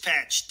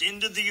dispatched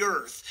into the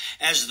earth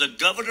as the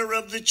governor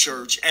of the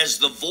church, as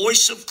the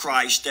voice of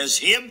Christ, as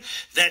him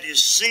that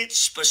is sent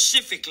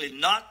specifically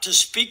not to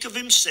speak of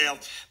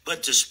himself,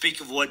 but to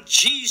speak of what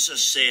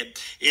Jesus said,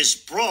 is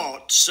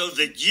brought so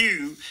that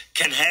you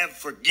can have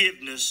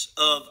forgiveness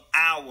of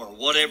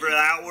whatever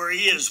our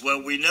is.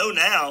 Well, we know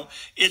now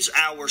it's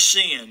our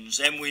sins,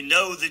 and we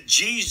know that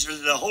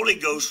Jesus, the Holy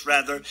Ghost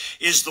rather,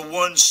 is the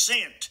one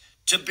sent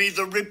to be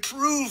the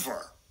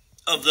reprover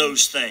of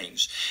those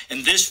things.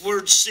 And this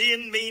word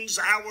sin means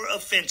our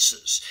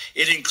offenses.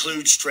 It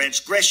includes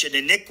transgression,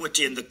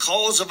 iniquity, and the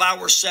cause of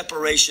our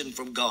separation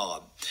from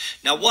God.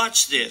 Now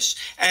watch this.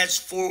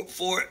 As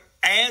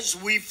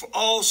we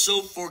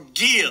also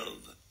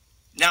forgive.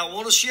 Now I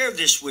want to share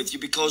this with you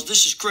because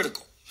this is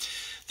critical.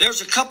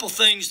 There's a couple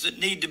things that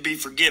need to be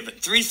forgiven.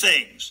 3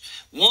 things.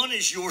 One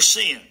is your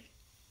sin.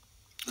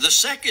 The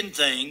second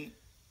thing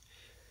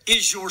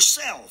is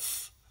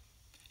yourself.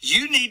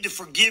 You need to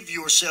forgive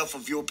yourself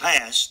of your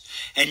past,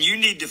 and you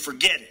need to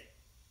forget it.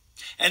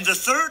 And the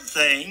third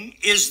thing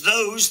is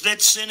those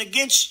that sin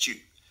against you.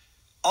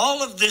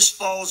 All of this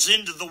falls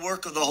into the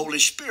work of the Holy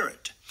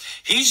Spirit.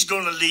 He's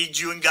going to lead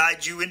you and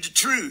guide you into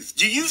truth.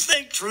 Do you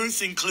think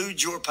truth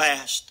includes your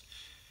past?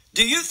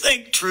 Do you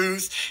think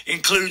truth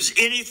includes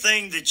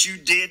anything that you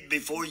did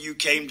before you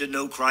came to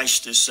know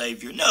Christ as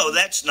Savior? No,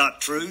 that's not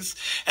truth.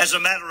 As a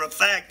matter of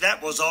fact,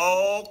 that was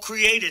all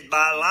created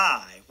by a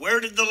lie. Where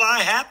did the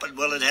lie happen?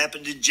 Well, it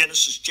happened in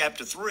Genesis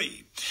chapter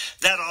 3.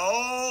 That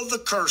all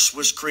the curse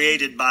was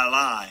created by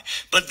lie.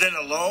 But then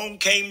along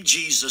came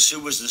Jesus,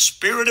 who was the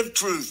Spirit of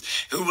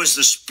truth, who was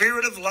the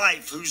Spirit of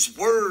life, whose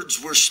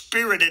words were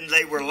spirit and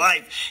they were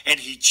life,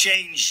 and he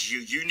changed you.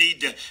 You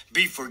need to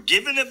be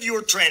forgiven of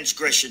your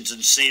transgressions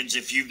and sins.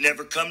 If you've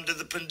never come to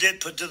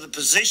the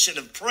position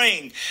of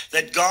praying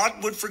that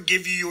God would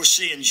forgive you your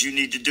sins, you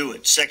need to do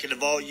it. Second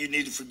of all, you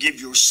need to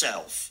forgive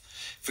yourself.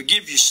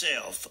 Forgive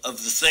yourself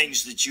of the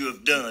things that you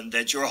have done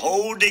that you're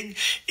holding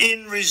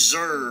in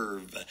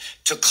reserve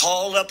to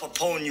call up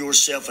upon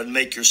yourself and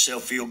make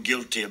yourself feel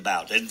guilty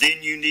about. And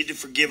then you need to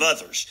forgive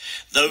others.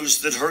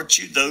 Those that hurt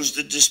you, those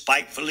that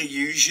despitefully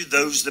use you,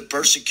 those that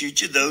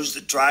persecute you, those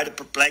that try to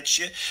perplex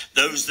you,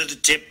 those that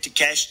attempt to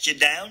cast you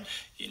down.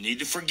 You need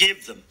to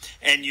forgive them,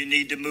 and you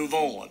need to move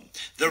on.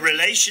 The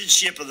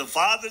relationship of the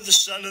Father, the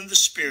Son, and the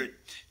Spirit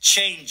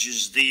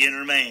changes the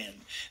inner man.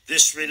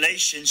 This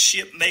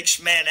relationship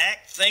makes man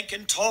act, think,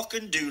 and talk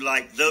and do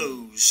like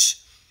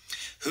those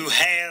who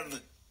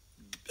have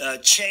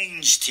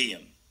changed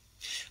him.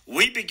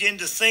 We begin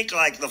to think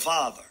like the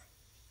Father.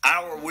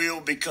 Our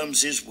will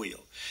becomes his will.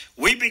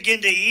 We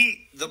begin to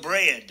eat the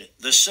bread,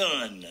 the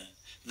Son,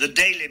 the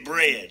daily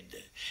bread,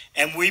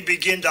 and we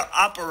begin to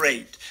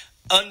operate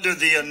under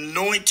the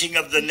anointing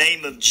of the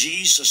name of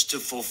Jesus to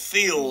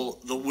fulfill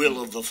the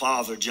will of the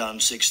Father, John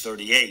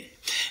 6:38.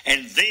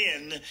 And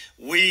then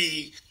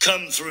we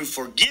come through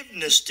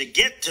forgiveness to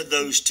get to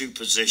those two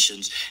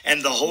positions.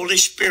 And the Holy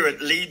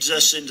Spirit leads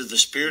us into the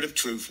Spirit of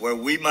truth, where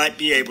we might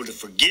be able to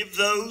forgive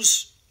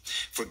those,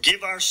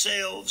 forgive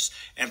ourselves,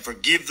 and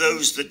forgive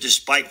those that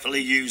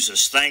despitefully use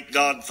us. Thank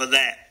God for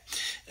that.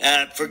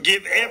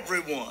 Forgive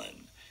everyone.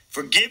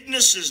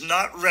 Forgiveness is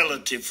not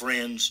relative,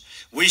 friends.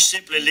 We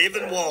simply live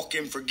and walk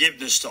in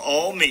forgiveness to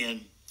all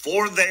men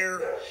for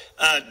their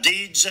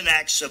deeds and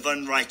acts of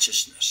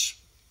unrighteousness.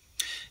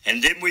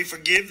 And then we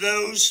forgive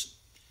those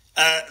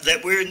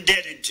that we're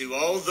indebted to.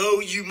 Although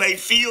you may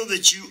feel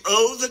that you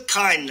owe the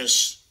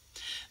kindness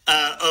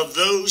of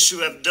those who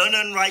have done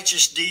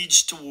unrighteous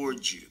deeds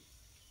towards you,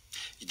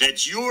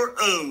 that you're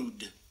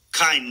owed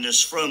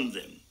kindness from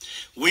them.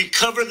 We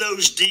cover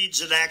those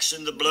deeds and acts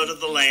in the blood of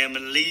the Lamb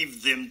and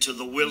leave them to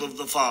the will of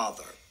the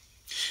Father.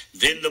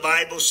 Then the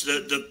Bible,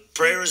 the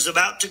prayer is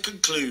about to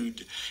conclude,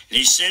 and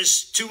he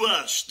says to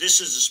us, this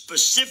is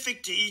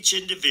specific to each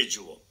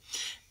individual.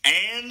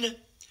 And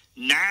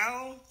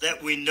now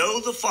that we know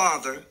the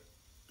Father,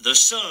 the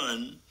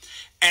Son,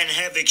 and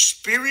have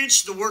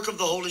experienced the work of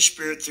the Holy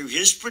Spirit through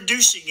his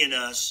producing in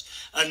us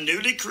a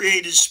newly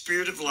created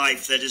spirit of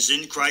life that is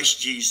in Christ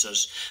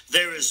Jesus,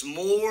 there is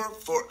more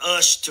for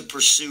us to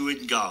pursue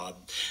in God.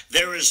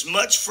 There is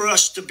much for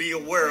us to be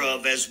aware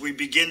of as we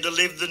begin to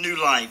live the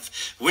new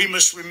life. We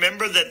must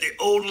remember that the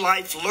old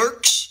life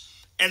lurks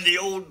and the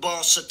old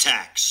boss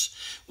attacks.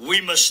 We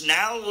must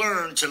now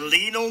learn to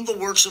lean on the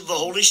works of the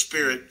Holy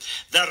Spirit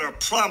that are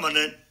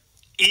prominent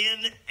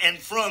in and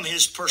from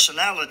his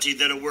personality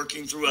that are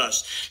working through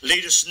us.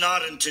 Lead us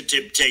not into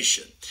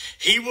temptation.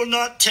 He will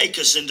not take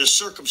us into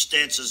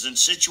circumstances and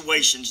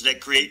situations that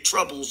create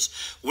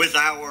troubles with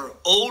our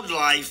old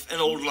life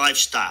and old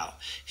lifestyle.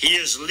 He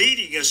is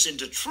leading us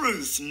into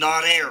truth,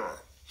 not error.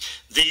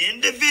 The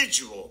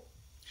individual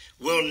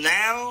will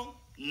now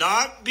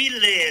not be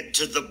led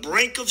to the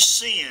brink of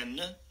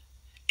sin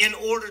in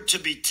order to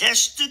be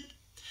tested,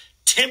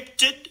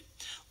 tempted,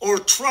 or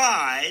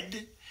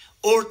tried,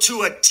 or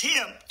to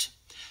attempt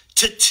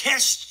to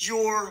test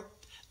your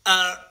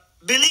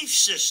belief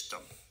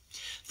system.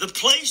 The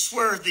place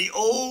where the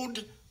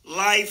old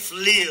life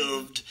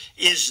lived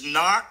is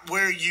not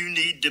where you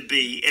need to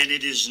be, and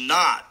it is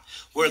not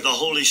where the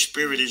Holy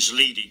Spirit is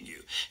leading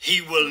you.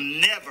 He will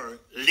never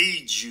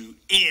lead you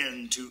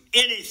into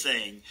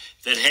anything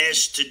that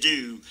has to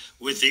do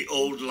with the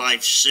old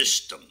life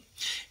system.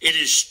 It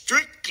is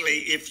strictly,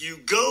 if you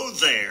go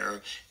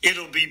there,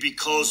 it'll be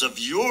because of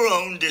your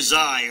own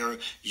desire,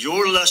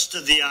 your lust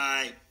of the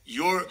eye,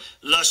 your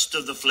lust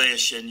of the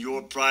flesh, and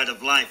your pride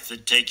of life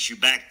that takes you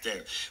back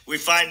there. We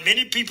find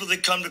many people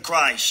that come to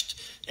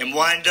Christ and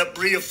wind up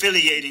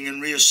reaffiliating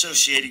and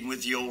reassociating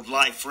with the old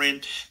life.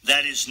 Friend,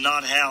 that is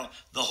not how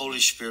the Holy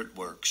Spirit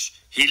works.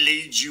 He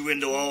leads you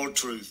into all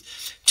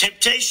truth.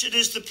 Temptation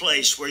is the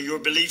place where your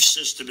belief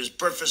system is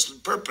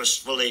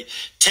purposefully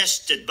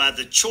tested by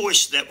the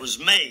choice that was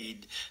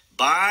made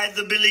by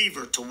the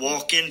believer to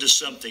walk into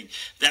something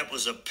that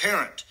was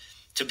apparent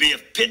to be a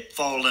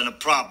pitfall and a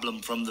problem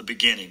from the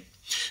beginning.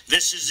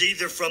 This is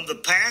either from the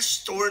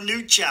past or a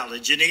new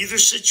challenge. In either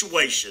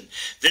situation,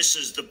 this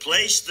is the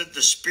place that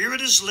the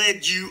Spirit has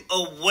led you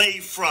away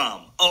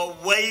from.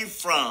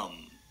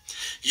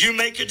 You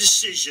make a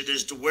decision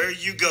as to where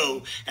you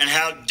go and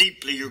how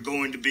deeply you're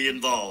going to be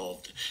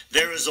involved.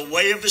 There is a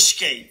way of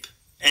escape,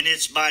 and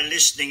it's by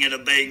listening and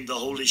obeying the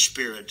Holy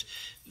Spirit.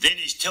 Then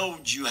he's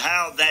told you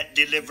how that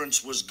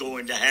deliverance was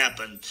going to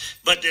happen.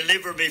 But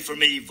deliver me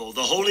from evil.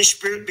 The Holy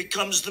Spirit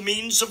becomes the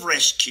means of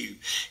rescue.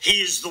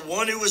 He is the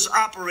one who is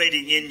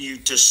operating in you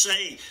to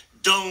say,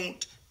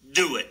 don't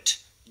do it.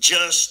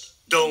 Just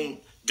don't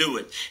do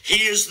it.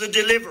 He is the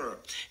deliverer.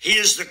 He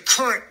is the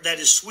current that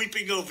is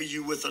sweeping over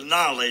you with the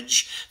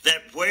knowledge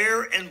that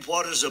where and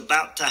what is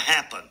about to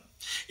happen.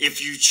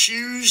 If you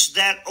choose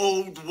that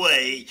old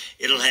way,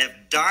 it'll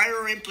have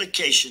dire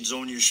implications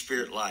on your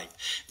spirit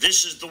life.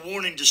 This is the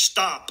warning to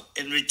stop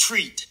and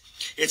retreat.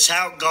 It's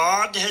how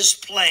God has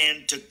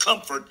planned to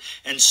comfort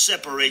and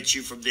separate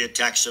you from the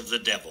attacks of the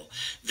devil.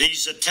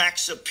 These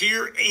attacks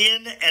appear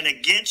in and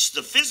against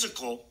the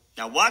physical.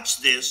 Now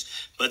watch this,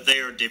 but they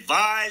are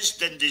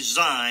devised and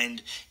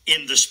designed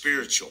in the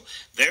spiritual.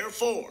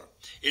 Therefore,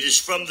 it is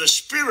from the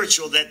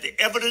spiritual that the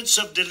evidence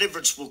of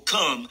deliverance will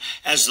come,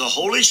 as the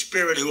Holy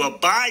Spirit who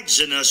abides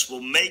in us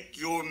will make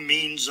your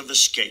means of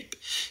escape.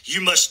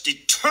 You must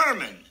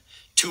determine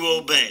to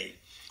obey.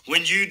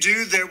 When you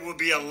do, there will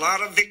be a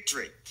lot of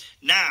victory.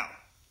 Now,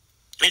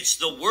 it's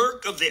the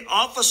work of the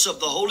office of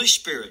the Holy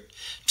Spirit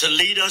to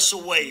lead us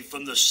away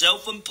from the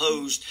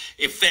self-imposed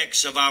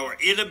effects of our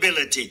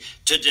inability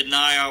to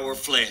deny our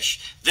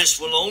flesh. This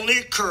will only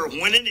occur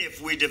when and if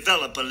we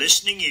develop a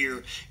listening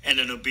ear and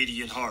an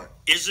obedient heart.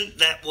 Isn't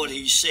that what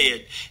he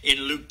said in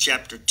Luke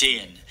chapter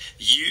 10?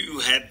 You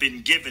have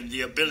been given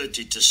the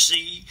ability to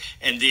see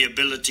and the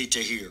ability to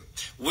hear.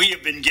 We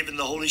have been given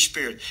the Holy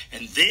Spirit.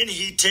 And then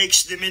he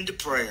takes them into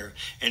prayer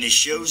and he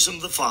shows them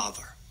the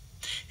Father.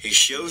 He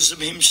shows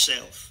them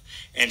himself,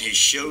 and he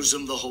shows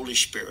them the Holy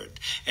Spirit.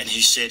 And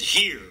he said,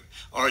 here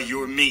are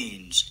your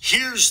means.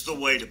 Here's the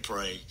way to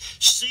pray.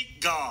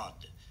 Seek God,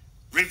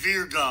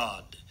 revere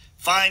God,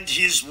 find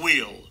his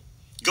will,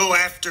 go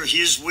after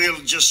his will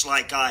just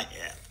like I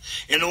have.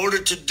 In order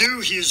to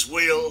do his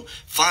will,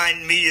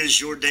 find me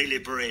as your daily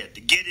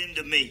bread. Get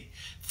into me.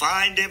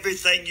 Find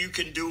everything you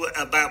can do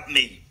about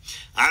me.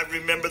 I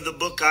remember the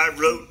book I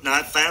wrote, and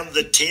I found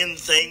the 10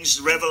 things,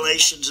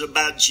 revelations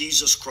about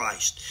Jesus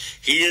Christ.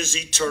 He is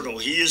eternal.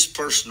 He is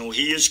personal.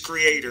 He is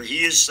creator.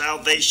 He is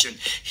salvation.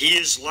 He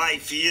is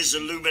life. He is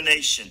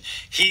illumination.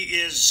 He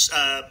is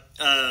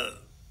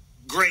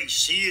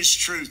grace. He is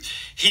truth.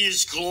 He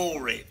is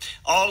glory.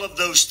 All of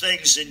those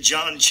things in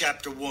John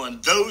chapter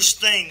 1. Those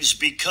things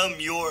become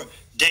your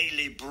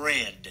daily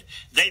bread.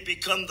 They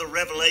become the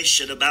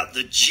revelation about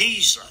the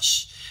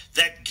Jesus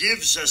that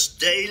gives us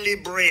daily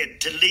bread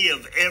to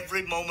live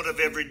every moment of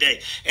every day.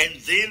 And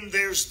then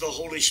there's the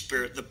Holy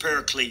Spirit, the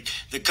Paraclete,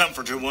 the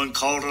Comforter, one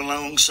called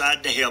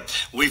alongside to help.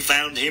 We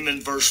found him in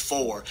verse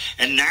 4.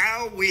 And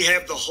now we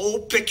have the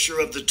whole picture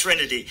of the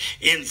Trinity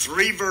in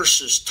 3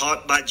 verses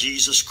taught by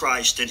Jesus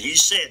Christ. And he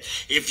said,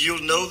 if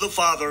you'll know the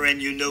Father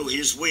and you know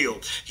his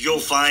will, you'll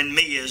find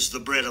me as the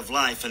bread of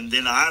life. And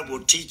then I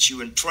will teach you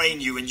and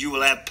train you, and you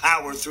will have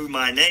power through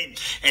my name.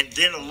 And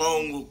then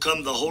along will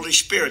come the Holy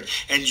Spirit,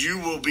 and you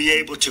will be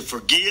able to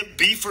forgive,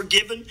 be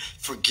forgiven,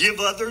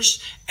 forgive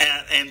others,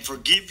 and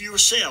forgive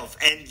yourself.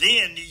 And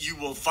then you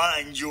will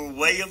find your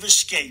way of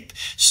escape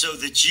so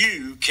that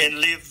you can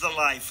live the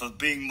life of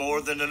being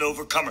more than an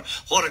overcomer.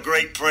 What a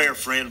great prayer,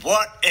 friend.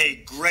 What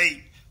a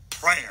great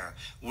prayer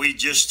we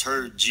just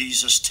heard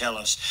Jesus tell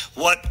us.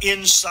 What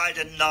insight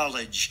and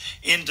knowledge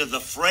into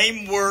the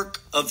framework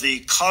of the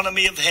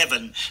economy of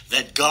heaven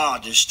that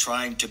God is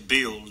trying to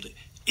build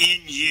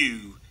in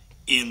you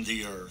in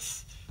the earth.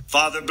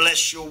 Father,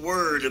 bless your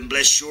word and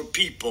bless your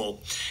people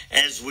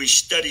as we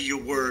study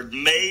your word.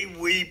 May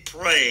we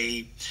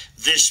pray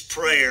this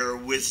prayer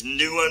with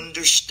new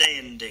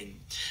understanding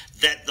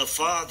that the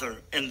Father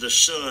and the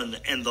Son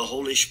and the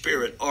Holy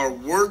Spirit are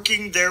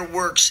working their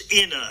works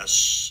in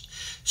us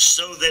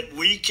so that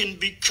we can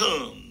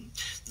become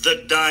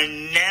the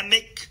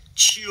dynamic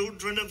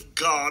children of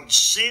God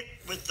sent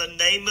with the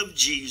name of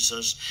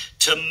Jesus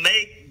to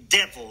make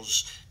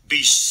devils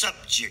be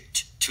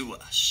subject to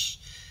us.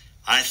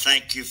 I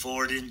thank you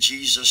for it in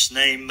Jesus'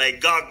 name. May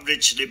God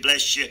richly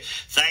bless you.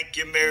 Thank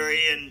you,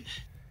 Mary.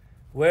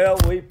 Well,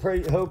 we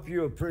hope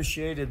you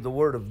appreciated the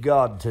Word of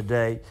God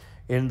today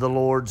in the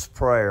Lord's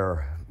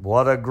Prayer.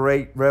 What a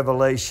great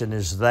revelation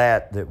is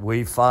that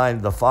we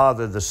find the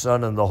Father, the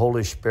Son, and the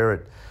Holy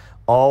Spirit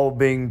all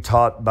being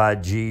taught by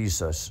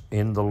Jesus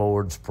in the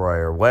Lord's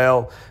Prayer.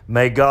 Well,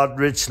 may God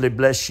richly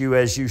bless you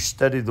as you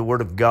study the Word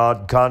of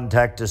God.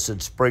 Contact us at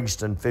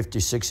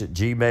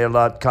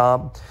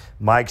springston56@gmail.com,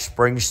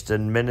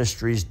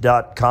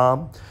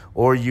 MikeSpringstonMinistries.com,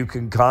 or you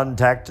can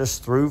contact us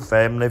through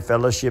Family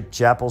Fellowship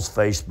Chapel's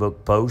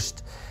Facebook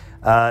post.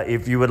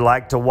 If you would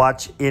like to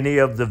watch any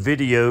of the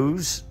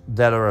videos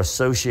that are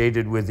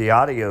associated with the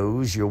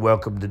audios, you're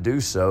welcome to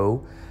do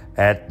so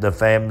at the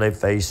Family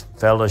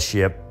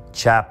Fellowship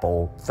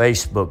Chapel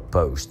Facebook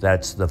post.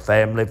 That's the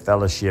Family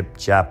Fellowship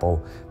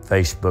Chapel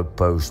Facebook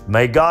post.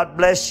 May God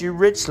bless you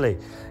richly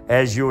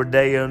as your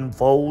day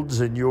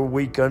unfolds and your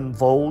week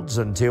unfolds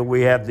until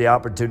we have the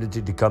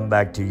opportunity to come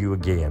back to you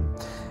again.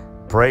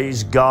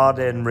 Praise God,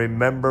 and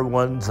remember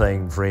one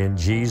thing, friend,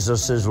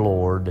 Jesus is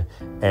Lord,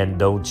 and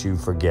don't you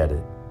forget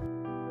it.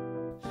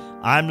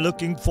 I'm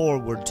looking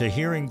forward to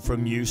hearing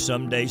from you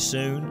someday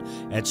soon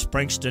at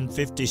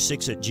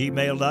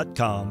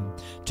Springston56@gmail.com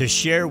to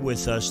share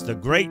with us the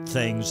great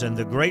things and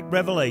the great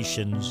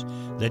revelations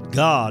that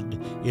God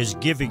is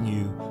giving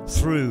you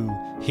through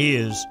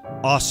His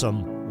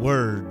awesome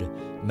Word.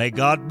 May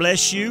God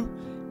bless you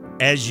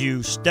as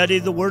you study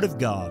the Word of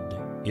God,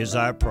 is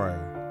our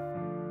prayer.